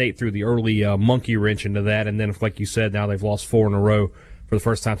Kansas State threw the early monkey wrench into that, and then, like you said, now they've lost 4 in a row for the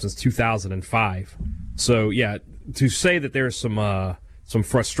first time since 2005. So, yeah, to say that there's some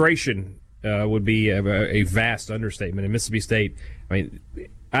frustration would be a vast understatement. In Mississippi State, I mean,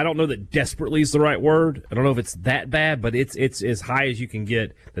 I don't know that desperately is the right word. I don't know if it's that bad, but it's as high as you can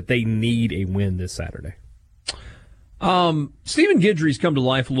get that they need a win this Saturday. Stephen Guidry's come to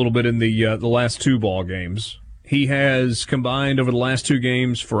life a little bit in the last 2 ball games. He has combined over the last 2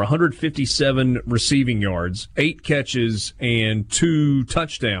 games for 157 receiving yards, 8 catches, and 2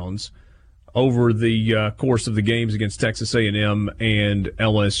 touchdowns over the course of the games against Texas A&M and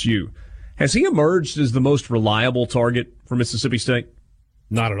LSU. Has he emerged as the most reliable target for Mississippi State?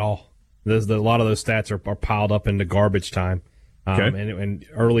 Not at all. A lot of those stats are piled up into garbage time. Okay. And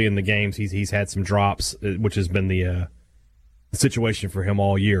early in the games, he's had some drops, which has been the situation for him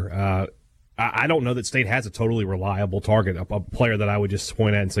all year. I don't know that State has a totally reliable target, a player that I would just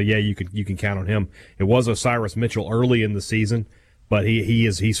point at and say, yeah, you can count on him. It was Osiris Mitchell early in the season, but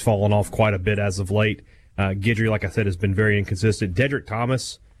he's fallen off quite a bit as of late. Guidry, like I said, has been very inconsistent. Dedrick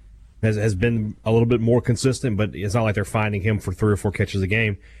Thomas has been a little bit more consistent, but it's not like they're finding him for 3 or 4 catches a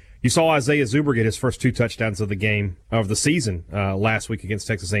game. You saw Isaiah Zuber get his first 2 touchdowns of the season last week against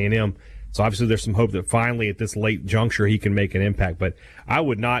Texas A&M. So obviously there's some hope that finally at this late juncture he can make an impact. But I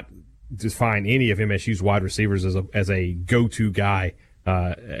would not define any of MSU's wide receivers as a go-to guy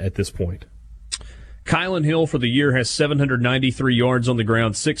at this point. Kylan Hill for the year has 793 yards on the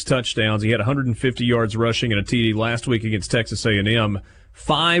ground, 6 touchdowns. He had 150 yards rushing and a TD last week against Texas A&M.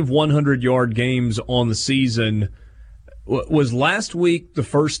 5 100-yard games on the season. Was last week the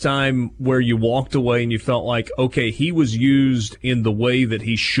first time where you walked away and you felt like, okay, he was used in the way that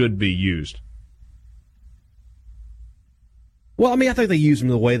he should be used? Well, I mean, I think they used him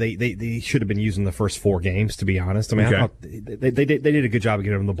the way they should have been using the first 4 games, to be honest. I mean, okay. I thought they did a good job of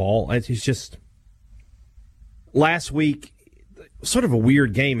getting him the ball. It's just last week, sort of a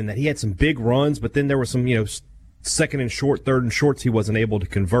weird game in that he had some big runs, but then there were some, second and short, third and shorts he wasn't able to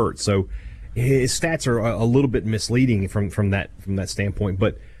convert. So his stats are a little bit misleading from that standpoint.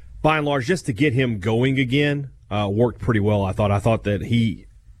 But by and large, just to get him going again worked pretty well. I thought that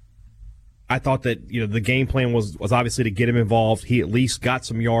the game plan was obviously to get him involved. He at least got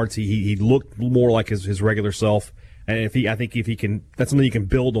some yards. He looked more like his regular self. And I think if he can, that's something you can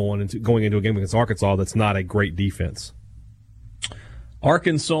build on going into a game against Arkansas. That's not a great defense.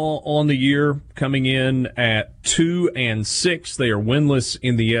 Arkansas on the year coming in at 2-6. They are winless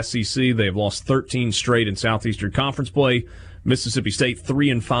in the SEC. They have lost 13 straight in Southeastern Conference play. Mississippi State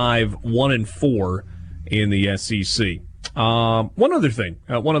 3-5, 1-4 in the SEC. One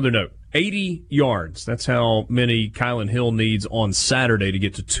other note. 80 yards. That's how many Kylan Hill needs on Saturday to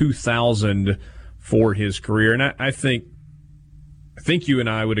get to 2,000 for his career. And I think you and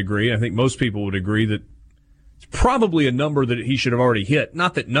I would agree. I think most people would agree that it's probably a number that he should have already hit.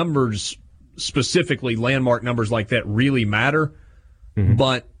 Not that numbers, specifically landmark numbers like that, really matter. Mm-hmm.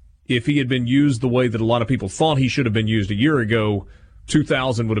 But if he had been used the way that a lot of people thought he should have been used a year ago,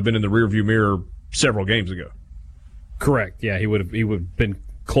 2,000 would have been in the rearview mirror several games ago. Correct. Yeah, he would have been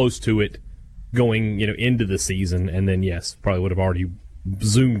close to it going into the season, and then yes, probably would have already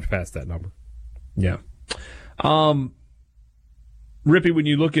zoomed past that number. Yeah. Rippy, when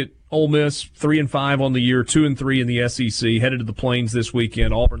you look at Ole Miss, 3-5 on the year, 2-3 in the SEC, headed to the Plains this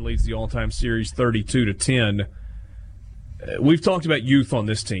weekend. Auburn leads the all-time series 32-10. We've talked about youth on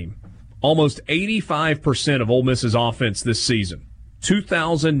this team. Almost 85% of Ole Miss's offense this season,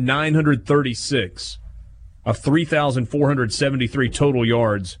 2,936 of 3,473 total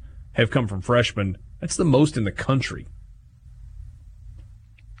yards have come from freshmen. That's the most in the country.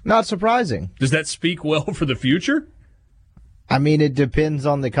 Not surprising. Does that speak well for the future? I mean, it depends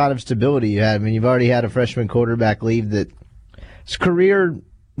on the kind of stability you had. I mean, you've already had a freshman quarterback leave that his career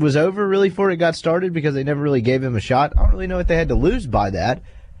was over really before it got started because they never really gave him a shot. I don't really know what they had to lose by that,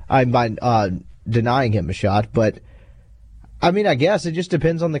 by denying him a shot. But, I mean, I guess it just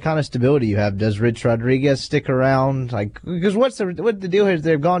depends on the kind of stability you have. Does Rich Rodriguez stick around? Because what the deal here is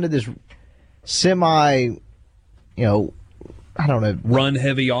they've gone to this I don't know,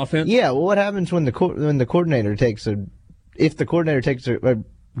 run-heavy offense? Yeah, well, what happens when the coordinator takes a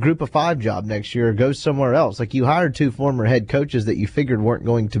group of 5 job next year or goes somewhere else? Like, you hired 2 former head coaches that you figured weren't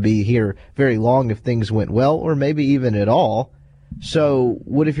going to be here very long if things went well, or maybe even at all. So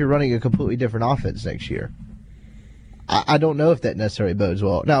what if you're running a completely different offense next year? I don't know if that necessarily bodes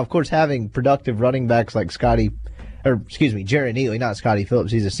well. Now, of course, having productive running backs like Jerry Neely, not Scotty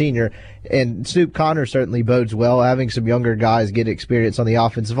Phillips, he's a senior, and Snoop Connor certainly bodes well. Having some younger guys get experience on the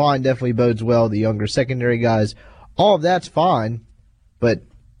offensive line definitely bodes well. The younger secondary guys, all of that's fine, but I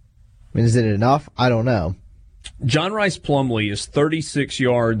mean, is it enough? I don't know. John Rice Plumlee is 36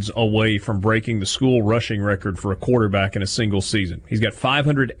 yards away from breaking the school rushing record for a quarterback in a single season. He's got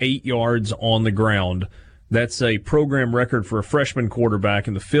 508 yards on the ground. That's a program record for a freshman quarterback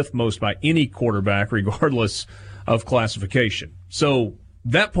and the 5th most by any quarterback, regardless of classification. So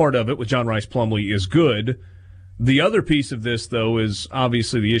that part of it with John Rice Plumlee is good. The other piece of this, though, is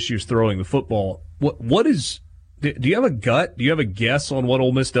obviously the issues throwing the football. What is... Do you have a gut? Do you have a guess on what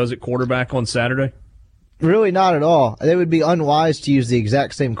Ole Miss does at quarterback on Saturday? Really not at all. They would be unwise to use the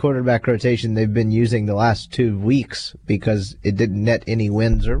exact same quarterback rotation they've been using the last 2 weeks because it didn't net any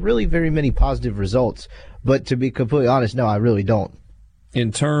wins or really very many positive results. But to be completely honest, no, I really don't.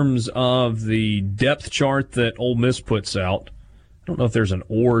 In terms of the depth chart that Ole Miss puts out, I don't know if there's an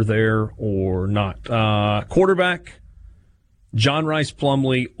or there or not. Quarterback, John Rice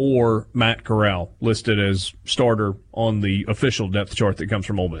Plumlee or Matt Corral listed as starter on the official depth chart that comes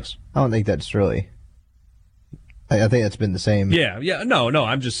from Ole Miss. I don't think that's really... I think that's been the same. Yeah. No,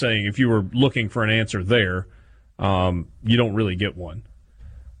 I'm just saying if you were looking for an answer there, you don't really get one.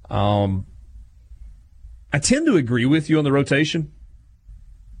 I tend to agree with you on the rotation.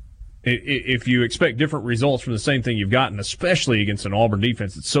 if you expect different results from the same thing you've gotten, especially against an Auburn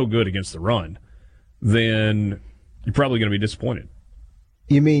defense that's so good against the run, then you're probably going to be disappointed.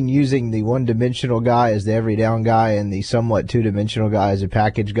 You mean using the one-dimensional guy as the every down guy and the somewhat two-dimensional guy as a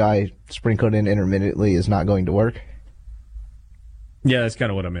package guy sprinkled in intermittently is not going to work? Yeah, that's kind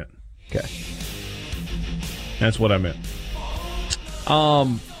of what I meant. Okay. That's what I meant.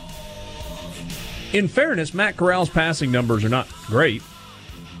 In fairness, Matt Corral's passing numbers are not great.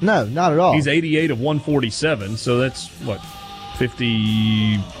 No, not at all. He's 88 of 147, so that's,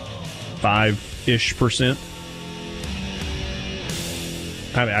 55-ish%?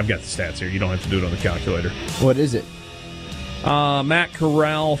 I mean, I've got the stats here. You don't have to do it on the calculator. What is it? Matt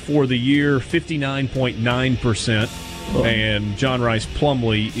Corral for the year, 59.9%. Oh. And John Rice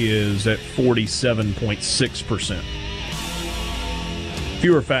Plumlee is at 47.6%.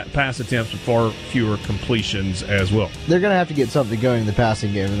 Fewer pass attempts and far fewer completions as well. They're going to have to get something going in the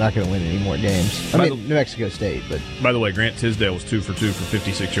passing game. They're not going to win any more games. New Mexico State. But by the way, Grant Tisdale was 2 for 2 for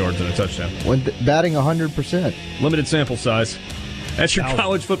 56 yards and a touchdown. Batting 100%. Limited sample size. That's your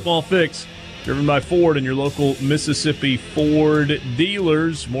college football fix. Driven by Ford and your local Mississippi Ford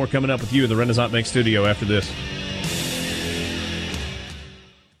dealers. More coming up with you in the Renaissance Bank studio after this.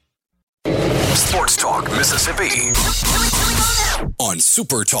 Sports Talk Mississippi on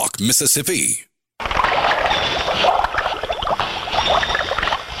Super Talk Mississippi.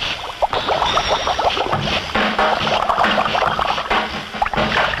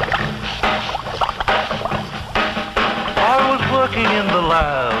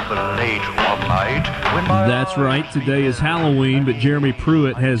 That's right. Today is Halloween, but Jeremy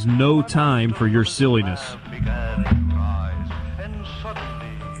Pruitt has no time for your silliness.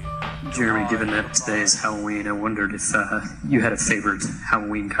 Jeremy, given that today is Halloween, I wondered if you had a favorite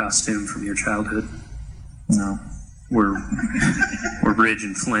Halloween costume from your childhood. No. We're Ridge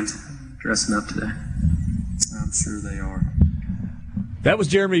and Flint dressing up today. I'm sure they are. That was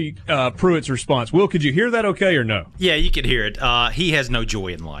Jeremy Pruitt's response. Will, could you hear that okay or no? Yeah, you could hear it. He has no joy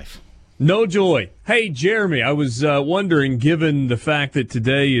in life. No joy. Hey, Jeremy, I was wondering, given the fact that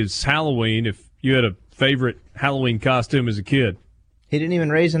today is Halloween, if you had a favorite Halloween costume as a kid. He didn't even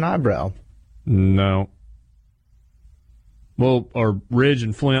raise an eyebrow. No. Well, or Ridge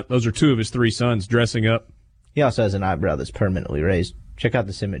and Flint, those are two of his three sons dressing up. He also has an eyebrow that's permanently raised. Check out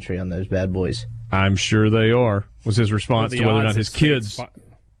the symmetry on those bad boys. I'm sure they are, was his response to whether or not his kids...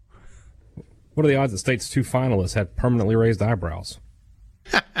 What are the odds that State's two finalists had permanently raised eyebrows?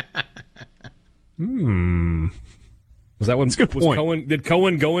 Was that when Cohen, did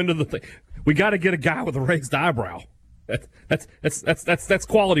Cohen go into the thing? We got to get a guy with a raised eyebrow. That's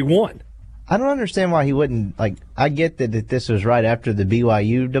quality one. I don't understand why he wouldn't. I get that this was right after the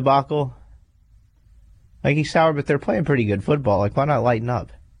BYU debacle. He's sour, but they're playing pretty good football. Why not lighten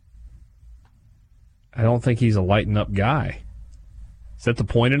up? I don't think he's a lighten up guy. Is that the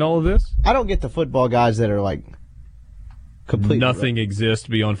point in all of this? I don't get the football guys that are completely nothing exists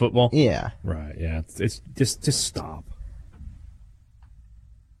beyond football. Yeah, right. Yeah, it's just stop.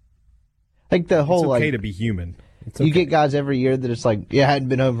 The whole it's okay to be human. Okay. You get guys every year that it's I hadn't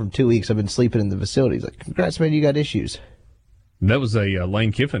been home from 2 weeks. I've been sleeping in the facilities. Congrats, man, you got issues. That was a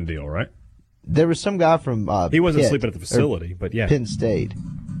Lane Kiffin deal, right? There was some guy from he wasn't Pitt, sleeping at the facility, but yeah, Penn State.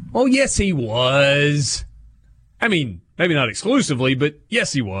 Oh, yes, he was. I mean, maybe not exclusively, but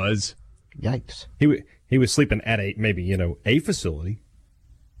yes, he was. Yikes! He was sleeping at a facility.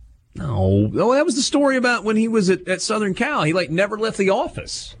 No, that was the story about when he was at Southern Cal. He never left the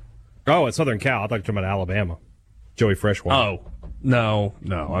office. Oh, at Southern Cal. I thought you were talking about Alabama. Joey Freshwater. Oh, no.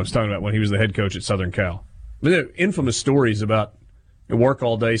 I was talking about when he was the head coach at Southern Cal. But there are infamous stories about work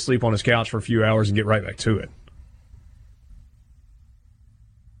all day, sleep on his couch for a few hours, and get right back to it.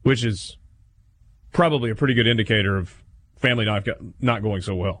 Which is probably a pretty good indicator of family life not going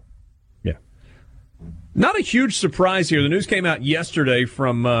so well. Yeah. Not a huge surprise here. The news came out yesterday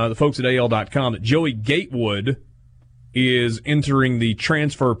from the folks at AL.com that Joey Gatewood is entering the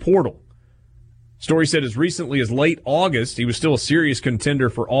transfer portal. Story said as recently as late August, he was still a serious contender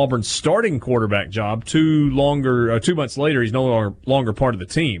for Auburn's starting quarterback job. 2 months later, he's no longer part of the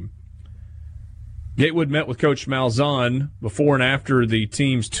team. Gatewood met with Coach Malzahn before and after the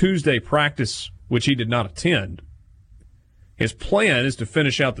team's Tuesday practice, which he did not attend. His plan is to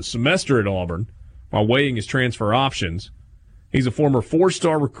finish out the semester at Auburn while weighing his transfer options. He's a former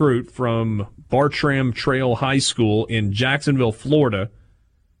 4-star recruit from Bartram Trail High School in Jacksonville, Florida,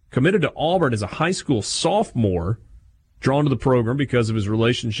 committed to Auburn as a high school sophomore, drawn to the program because of his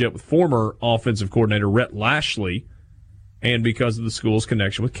relationship with former offensive coordinator Rhett Lashley and because of the school's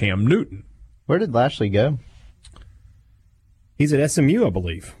connection with Cam Newton. Where did Lashley go? He's at SMU, I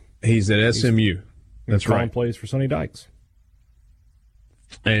believe. He's at SMU. That's right. Plays for Sonny Dykes.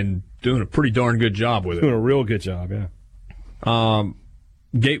 And doing a pretty darn good job with it. Doing a real good job, yeah.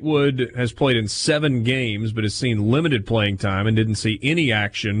 Gatewood has played in 7 games, but has seen limited playing time and didn't see any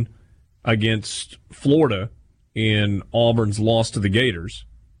action against Florida in Auburn's loss to the Gators.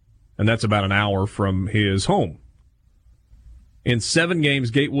 And that's about an hour from his home. In 7 games,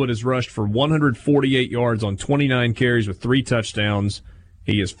 Gatewood has rushed for 148 yards on 29 carries with 3 touchdowns.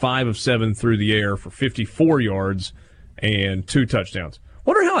 He is 5 of 7 through the air for 54 yards and 2 touchdowns.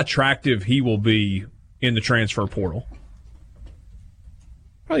 Wonder how attractive he will be in the transfer portal.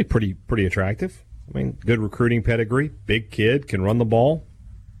 Probably pretty attractive. I mean, good recruiting pedigree, big kid, can run the ball.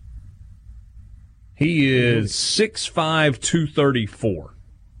 He is 6'5", 234.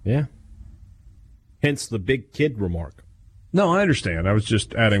 Yeah. Hence the big kid remark. No, I understand. I was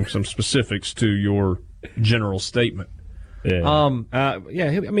just adding some specifics to your general statement. Yeah. I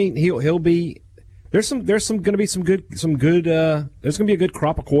mean, he'll be. There's going to be some good. There's going to be a good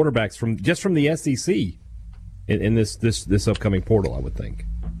crop of quarterbacks from the SEC in this upcoming portal, I would think.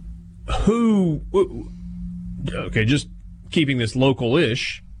 Okay, just keeping this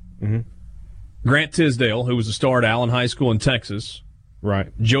local-ish. Mm-hmm. Grant Tisdale, who was a star at Allen High School in Texas.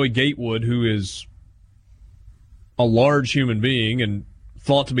 Right. Joey Gatewood, who is a large human being and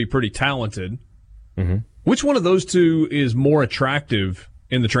thought to be pretty talented. Mm-hmm. Which one of those two is more attractive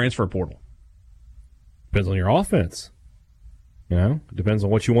in the transfer portal? Depends on your offense. You know, depends on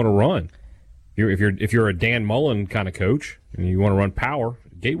what you want to run. If you're a Dan Mullen kind of coach and you want to run power,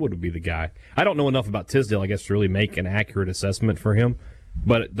 Gatewood would be the guy. I don't know enough about Tisdale, I guess, to really make an accurate assessment for him.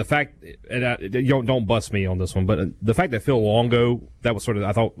 But the fact, and don't bust me on this one, but the fact that Phil Longo, that was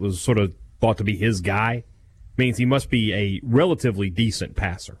thought to be his guy, means he must be a relatively decent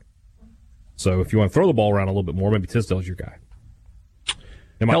passer. So if you want to throw the ball around a little bit more, maybe Tisdale's your guy.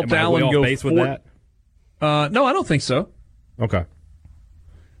 Helped Allen go base with that? No, I don't think so. Okay.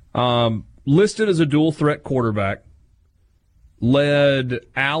 Listed as a dual threat quarterback, led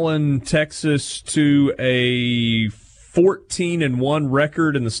Allen, Texas to a 14-1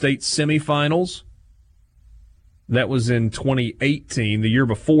 record in the state semifinals. That was in 2018. The year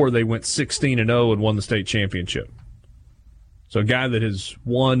before, they went 16-0 and won the state championship. So a guy that has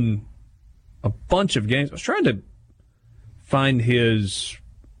won a bunch of games. I was trying to find his,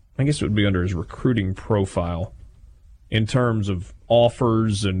 I guess it would be under his recruiting profile in terms of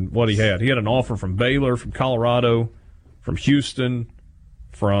offers and what he had. He had an offer from Baylor, from Colorado, from Houston,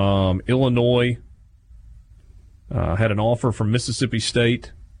 from Illinois. Had an offer from Mississippi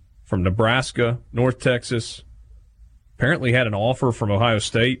State, from Nebraska, North Texas. Apparently had an offer from Ohio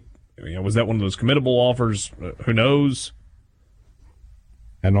State. Was that one of those committable offers? Who knows?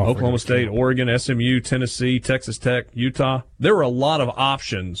 Oklahoma State, Oregon, SMU, Tennessee, Texas Tech, Utah. There were a lot of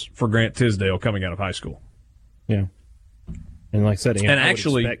options for Grant Tisdale coming out of high school. Yeah. And like I said, and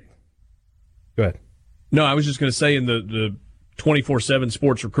actually, go ahead. No, I was just going to say in the 24/7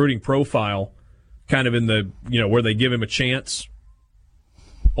 sports recruiting profile, kind of in the, where they give him a chance.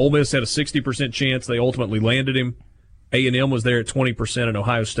 Ole Miss had a 60% chance. They ultimately landed him. A&M was there at 20%, and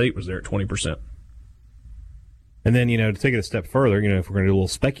Ohio State was there at 20%. And then, to take it a step further, if we're going to do a little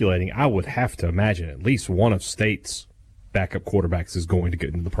speculating, I would have to imagine at least one of State's backup quarterbacks is going to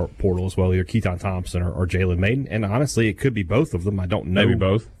get into the portal as well, either Keaton Thompson or Jalen Maiden. And honestly, it could be both of them. I don't know. Maybe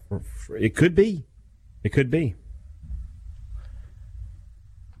both. It could be. It could be.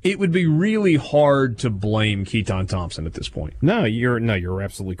 It would be really hard to blame Keaton Thompson at this point. No, you're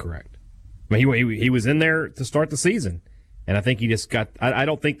absolutely correct. I mean, he was in there to start the season, and I think he just got. I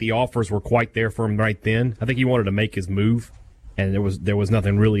don't think the offers were quite there for him right then. I think he wanted to make his move, and there was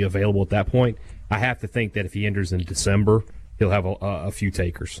nothing really available at that point. I have to think that if he enters in December, he'll have a few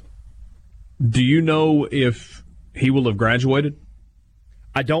takers. Do you know if he will have graduated?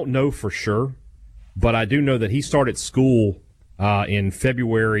 I don't know for sure, but I do know that he started school in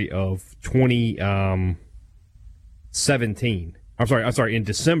February of 2017. I'm sorry, in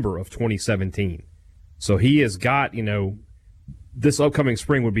December of 2017. So he has got, this upcoming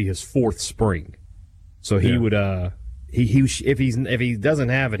spring would be his 4th spring. So he would, if he doesn't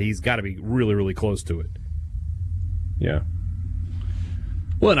have it, he's got to be really, really close to it. Yeah.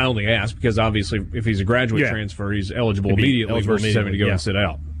 Well, and I only ask because obviously if he's a graduate transfer, he's eligible immediately versus having to go and sit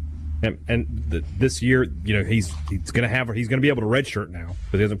out. And this year, he's going to be able to redshirt now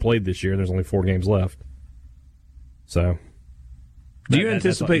because he hasn't played this year. There's only 4 games left. So, do you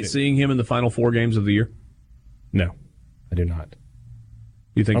anticipate seeing him in the final 4 games of the year? No, I do not.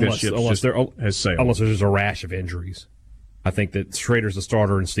 You think that ship has sailed? Unless there's just a rash of injuries. I think that Schrader's the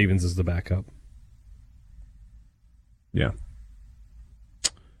starter and Stevens is the backup. Yeah.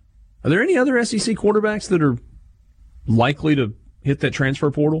 Are there any other SEC quarterbacks that are likely to hit that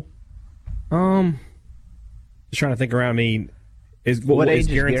transfer portal? Just trying to think around. I mean, what age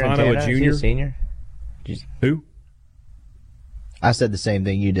is Garantano a junior? Is he a senior? Who? I said the same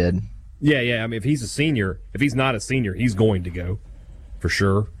thing you did. Yeah. I mean, if he's a senior, if he's not a senior, he's going to go for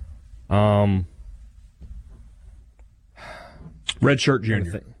sure. Redshirt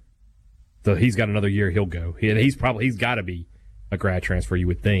junior. So he's got another year. He'll go. He's got to be a grad transfer. You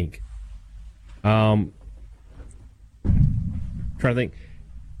would think. Trying to think.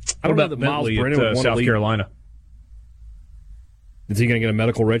 I don't know that Miles Brennan would want South to leave. Carolina. Is he going to get a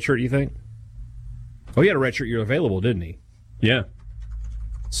medical redshirt, you think? Oh, he had a redshirt year available, didn't he? Yeah.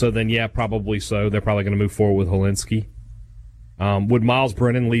 So then, yeah, probably so. They're probably going to move forward with Helinski. Would Miles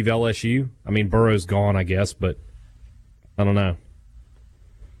Brennan leave LSU? I mean, Burrow's gone, I guess, but I don't know.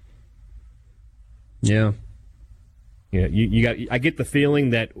 Yeah. Yeah, you got. I get the feeling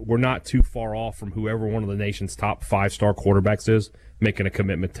that we're not too far off from whoever one of the nation's top 5-star quarterbacks is making a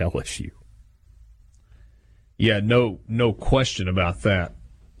commitment to LSU. Yeah, no question about that.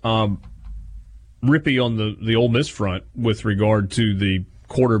 Rippy on the Ole Miss front with regard to the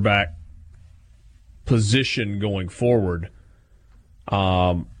quarterback position going forward.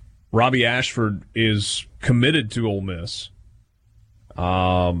 Robbie Ashford is committed to Ole Miss.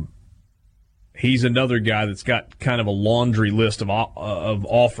 He's another guy that's got kind of a laundry list of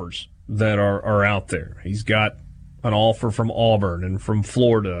offers that are out there. He's got an offer from Auburn and from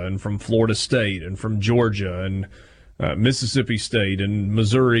Florida and from Florida State and from Georgia and Mississippi State and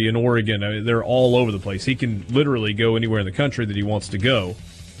Missouri and Oregon. I mean, they're all over the place. He can literally go anywhere in the country that he wants to go.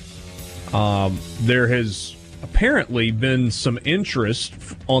 There has apparently been some interest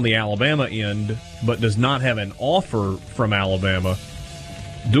on the Alabama end, but does not have an offer from Alabama.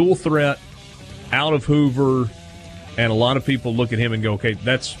 Dual threat, out of Hoover, and a lot of people look at him and go, okay,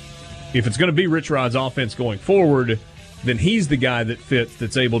 if it's going to be Rich Rod's offense going forward, then he's the guy that fits,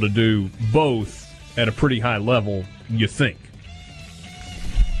 that's able to do both at a pretty high level, you think.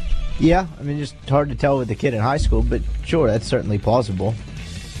 Yeah, I mean, just hard to tell with the kid in high school, but sure, that's certainly plausible.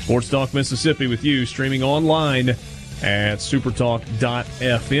 Sports Talk Mississippi with you, streaming online at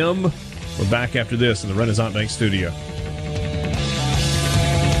supertalk.fm. We're back after this in the Renaissance Bank studio.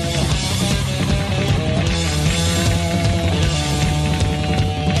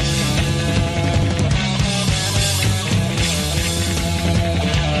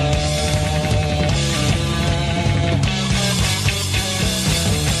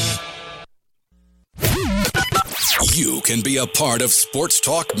 You can be a part of Sports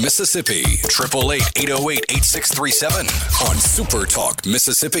Talk Mississippi. 888-808-8637 on Super Talk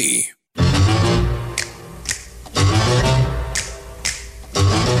Mississippi.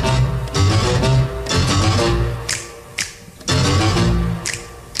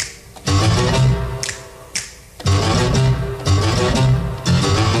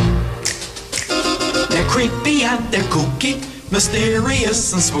 They're creepy and they're kooky,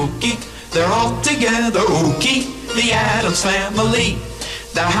 mysterious and spooky. They're all together ooky. The Addams Family.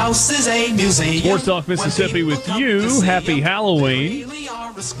 The house is a museum. Sports Talk Mississippi with you. Happy Halloween.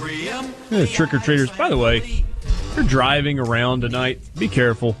 Trick-or-treaters. By the way, if you're driving around tonight, be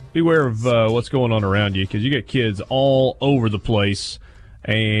careful. Beware of what's going on around you, because you got kids all over the place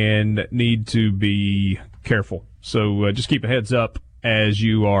and need to be careful. So just keep a heads up as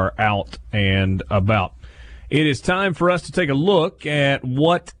you are out and about. It is time for us to take a look at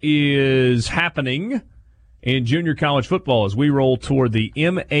what is happening in junior college football as we roll toward the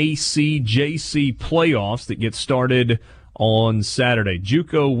MACJC playoffs that get started on Saturday.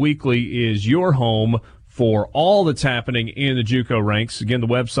 JUCO Weekly is your home for all that's happening in the JUCO ranks. Again, the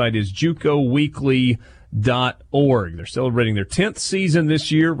website is JUCOweekly.org. They're celebrating their 10th season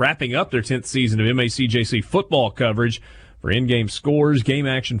this year, wrapping up their 10th season of MACJC football coverage. For in-game scores, game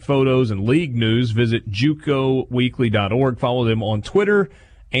action photos, and league news, visit JUCOweekly.org. Follow them on Twitter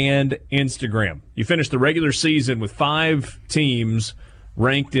and Instagram. You finished the regular season with 5 teams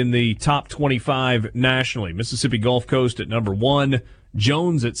ranked in the top 25 nationally. Mississippi Gulf Coast at number 1,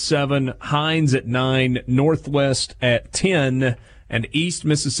 Jones at 7, Hines at 9, Northwest at 10, and East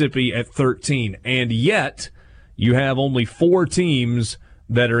Mississippi at 13. And yet, you have only 4 teams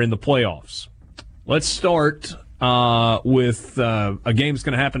that are in the playoffs. Let's start with a game that's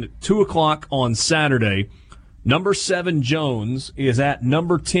going to happen at 2 o'clock on Saturday. Number 7, Jones, is at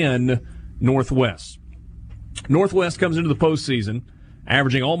number 10, Northwest. Northwest comes into the postseason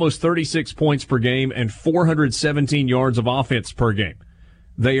averaging almost 36 points per game and 417 yards of offense per game.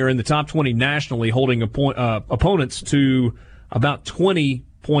 They are in the top 20 nationally, holding opponents to about 20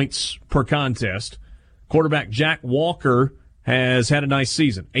 points per contest. Quarterback Jack Walker has had a nice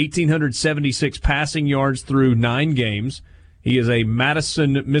season. 1,876 passing yards through 9 games. He is a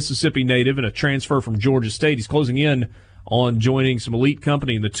Madison, Mississippi native and a transfer from Georgia State. He's closing in on joining some elite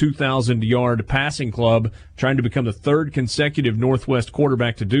company in the 2,000-yard passing club, trying to become the 3rd consecutive Northwest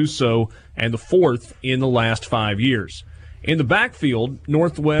quarterback to do so and the 4th in the last 5 years. In the backfield,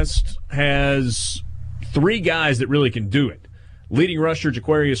 Northwest has 3 guys that really can do it. Leading rusher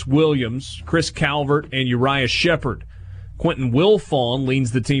Jaquarius Williams, Chris Calvert, and Uriah Shepard. Quentin Wilfong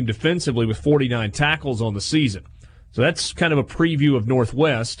leads the team defensively with 49 tackles on the season. So that's kind of a preview of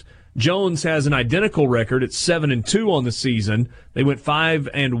Northwest. Jones has an identical record at 7-2 on the season. They went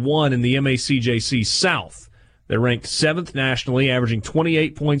 5-1 in the MACJC South. They're ranked 7th nationally, averaging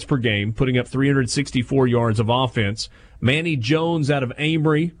 28 points per game, putting up 364 yards of offense. Manny Jones out of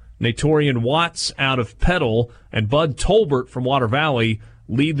Amory, Natorian Watts out of Petal, and Bud Tolbert from Water Valley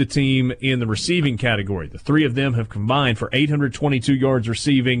lead the team in the receiving category. The 3 of them have combined for 822 yards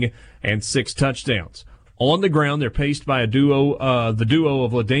receiving and 6 touchdowns. On the ground, they're paced by the duo of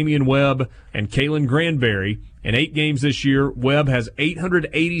LaDamian Webb and Kalen Granberry. In 8 games this year, Webb has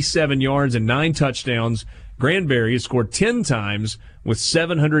 887 yards and 9 touchdowns. Granberry has scored 10 times with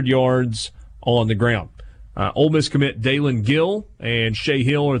 700 yards on the ground. Ole Miss commit Dalen Gill and Shea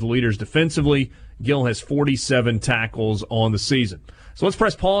Hill are the leaders defensively. Gill has 47 tackles on the season. So let's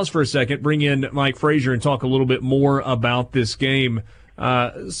press pause for a second, bring in Mike Frazier, and talk a little bit more about this game.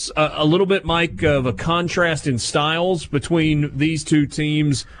 A little bit, Mike, of a contrast in styles between these two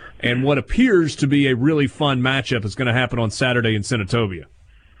teams and what appears to be a really fun matchup that's going to happen on Saturday in Senatobia.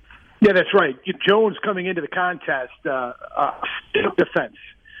 Yeah, that's right. Jones coming into the contest, defense.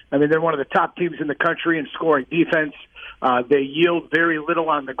 I mean, they're one of the top teams in the country in scoring defense. They yield very little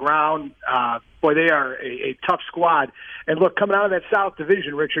on the ground. Boy, they are a tough squad. And look, coming out of that South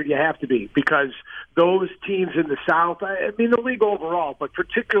Division, Richard, you have to be, because those teams in the South, I mean, the league overall, but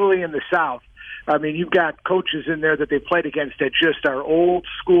particularly in the South, I mean, you've got coaches in there that they played against that just are old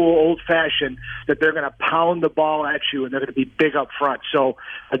school, old fashioned, that they're going to pound the ball at you and they're going to be big up front. So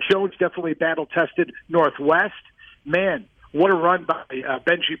Jones definitely battle tested. Northwest, man, what a run by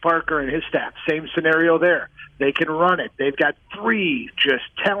Benji Parker and his staff. Same scenario there. They can run it. They've got 3 just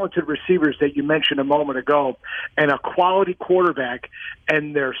talented receivers that you mentioned a moment ago and a quality quarterback,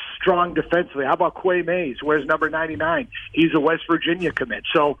 and they're strong defensively. How about Quay Mays? Where's number 99? He's a West Virginia commit.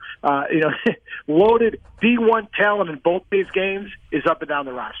 So, loaded D1 talent in both these games is up and down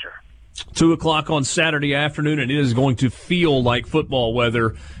the roster. 2 o'clock on Saturday afternoon, and it is going to feel like football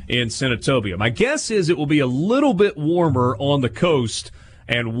weather in Senatobia. My guess is it will be a little bit warmer on the coast,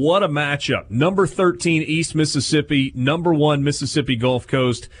 and what a matchup. Number 13, East Mississippi, number 1, Mississippi Gulf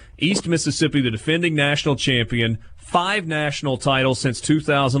Coast. East Mississippi, the defending national champion, 5 national titles since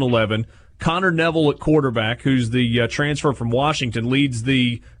 2011. Connor Neville at quarterback, who's the transfer from Washington, leads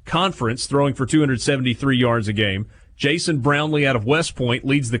the conference, throwing for 273 yards a game. Jason Brownlee out of West Point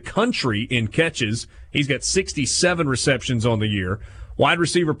leads the country in catches. He's got 67 receptions on the year. Wide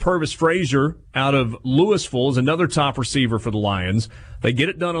receiver Purvis Frazier out of Louisville is another top receiver for the Lions. They get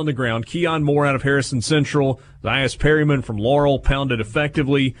it done on the ground. Keon Moore out of Harrison Central. Zias Perryman from Laurel pounded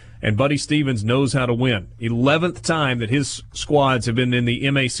effectively. And Buddy Stevens knows how to win. 11th time that his squads have been in the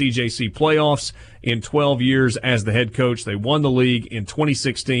MACJC playoffs in 12 years as the head coach. They won the league in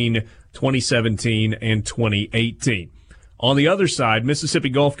 2016, 2017, and 2018. On the other side, Mississippi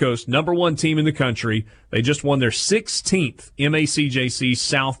Gulf Coast, number 1 team in the country. They just won their 16th MACJC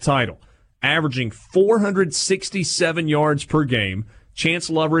South title, averaging 467 yards per game. Chance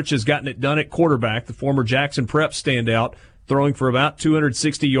Lovrich has gotten it done at quarterback, the former Jackson Prep standout, throwing for about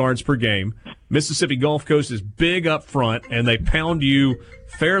 260 yards per game. Mississippi Gulf Coast is big up front, and they pound you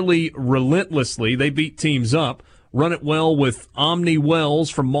fairly relentlessly. They beat teams up. Run it well with Omni Wells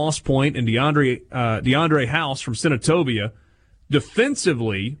from Moss Point and DeAndre House from Senatobia.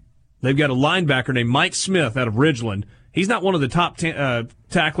 Defensively, they've got a linebacker named Mike Smith out of Ridgeland. He's not one of the top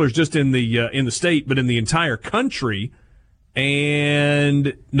tacklers just in the state, but in the entire country.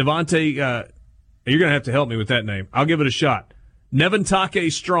 And Nevante, you're going to have to help me with that name. I'll give it a shot.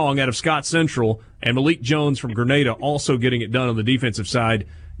 Nevantake Strong out of Scott Central and Malik Jones from Grenada also getting it done on the defensive side.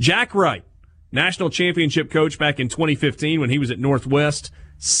 Jack Wright, national championship coach back in 2015 when he was at Northwest,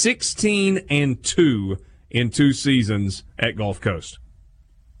 16-2 in 2 seasons at Gulf Coast.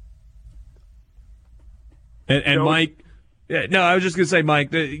 And Mike, no, I was just going to say,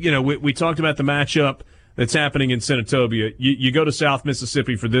 Mike, we talked about the matchup that's happening in Senatobia. You go to South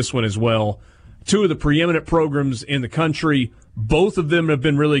Mississippi for this one as well. 2 of the preeminent programs in the country. Both of them have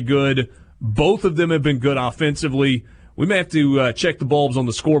been really good. Both of them have been good offensively. We may have to check the bulbs on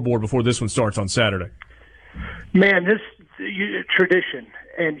the scoreboard before this one starts on Saturday. Man, tradition.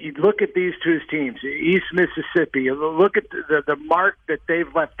 And you look at these two teams, East Mississippi, look at the mark that they've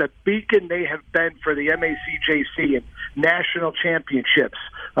left, the beacon they have been for the MACJC and national championships,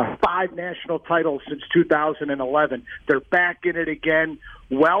 5 national titles since 2011. They're back in it again,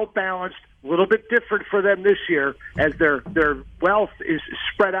 well-balanced, a little bit different for them this year as their wealth is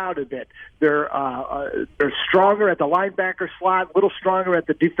spread out a bit. They're stronger at the linebacker slot, a little stronger at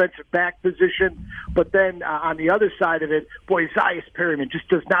the defensive back position. But then on the other side of it, boy, Zias Perryman just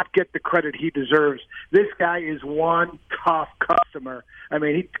does not get the credit he deserves. This guy is one tough customer. I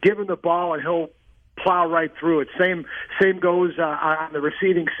mean, he give him the ball and he'll plow right through it. Same goes on the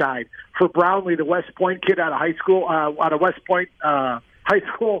receiving side. For Brownlee, the West Point kid out of West Point High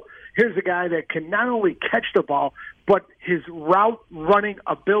School, here's a guy that can not only catch the ball, but his route running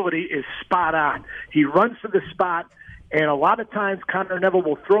ability is spot on. He runs to the spot, and a lot of times Connor Neville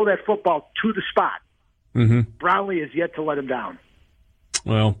will throw that football to the spot. Mm-hmm. Brownlee is yet to let him down.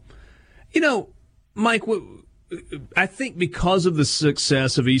 Well, Mike, I think because of the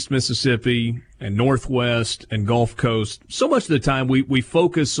success of East Mississippi and Northwest and Gulf Coast, so much of the time we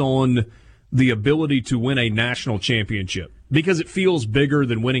focus on the ability to win a national championship because it feels bigger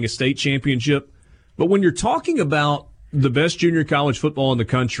than winning a state championship. But when you're talking about the best junior college football in the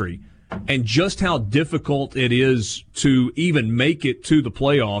country and just how difficult it is to even make it to the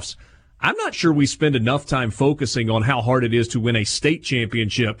playoffs, I'm not sure we spend enough time focusing on how hard it is to win a state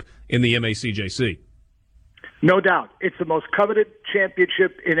championship in the MACJC. No doubt. It's the most coveted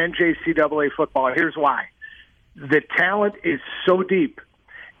championship in NJCAA football. Here's why. The talent is so deep.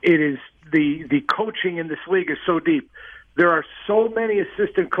 It is the coaching in this league is so deep. There are so many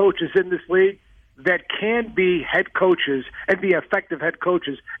assistant coaches in this league that can be head coaches and be effective head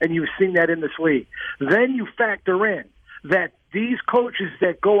coaches, and you've seen that in this league. Then you factor in that these coaches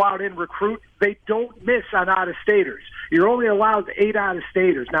that go out and recruit, they don't miss on out-of-staters. You're only allowed 8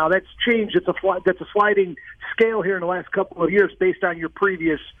 out-of-staters. Now, that's changed. That's a sliding scale here in the last couple of years based on your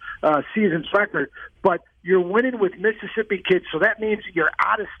previous season's record. But you're winning with Mississippi kids, so that means your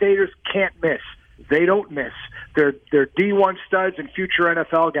out-of-staters can't miss. They don't miss. They're D1 studs and future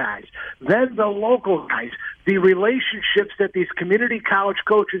NFL guys. Then the local guys, the relationships that these community college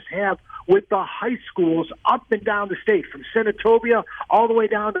coaches have with the high schools up and down the state, from Senatobia all the way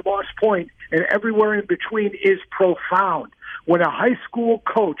down to Moss Point and everywhere in between, is profound. When a high school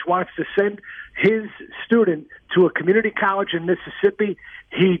coach wants to send his student to a community college in Mississippi,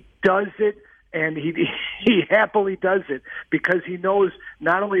 he does it. And he happily does it because he knows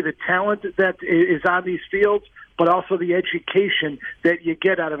not only the talent that is on these fields, but also the education that you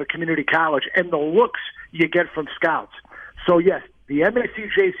get out of a community college and the looks you get from scouts. So, yes, the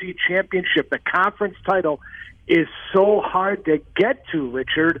MACJC championship, the conference title, is so hard to get to,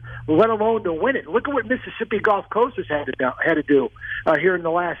 Richard, let alone to win it. Look at what Mississippi Gulf Coast has had to do here in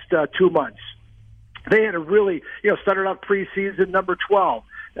the last 2 months. They had a really, started off preseason number 12.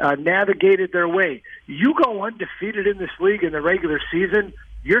 Navigated their way. You go undefeated in this league in the regular season,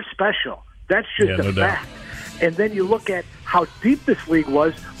 you're special. That's just a fact. And then you look at how deep this league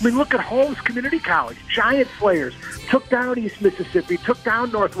was. I mean, look at Holmes Community College. Giant Slayers took down East Mississippi, took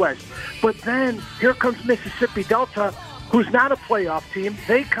down Northwest. But then here comes Mississippi Delta, who's not a playoff team.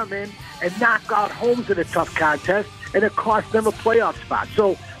 They come in and knock out Holmes in a tough contest, and it cost them a playoff spot.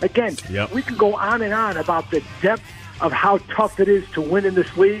 So, again, we can go on and on about the depth of how tough it is to win in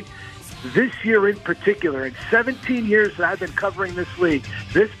this league. This year in particular, in 17 years that I've been covering this league,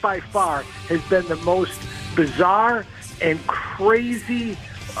 this by far has been the most bizarre and crazy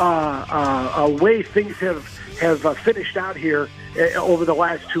way things have finished out here over the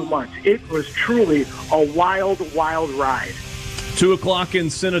last 2 months. It was truly a wild, wild ride. 2 o'clock in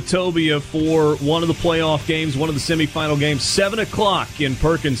Senatobia for one of the playoff games, one of the semifinal games. 7 o'clock in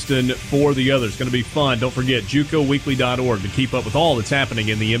Perkinston for the others. It's going to be fun. Don't forget, JUCOweekly.org to keep up with all that's happening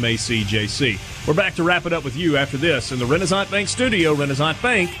in the MACJC. We're back to wrap it up with you after this in the Renaissance Bank studio. Renaissance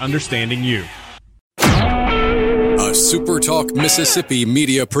Bank, understanding you. A SuperTalk Mississippi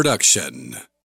media production.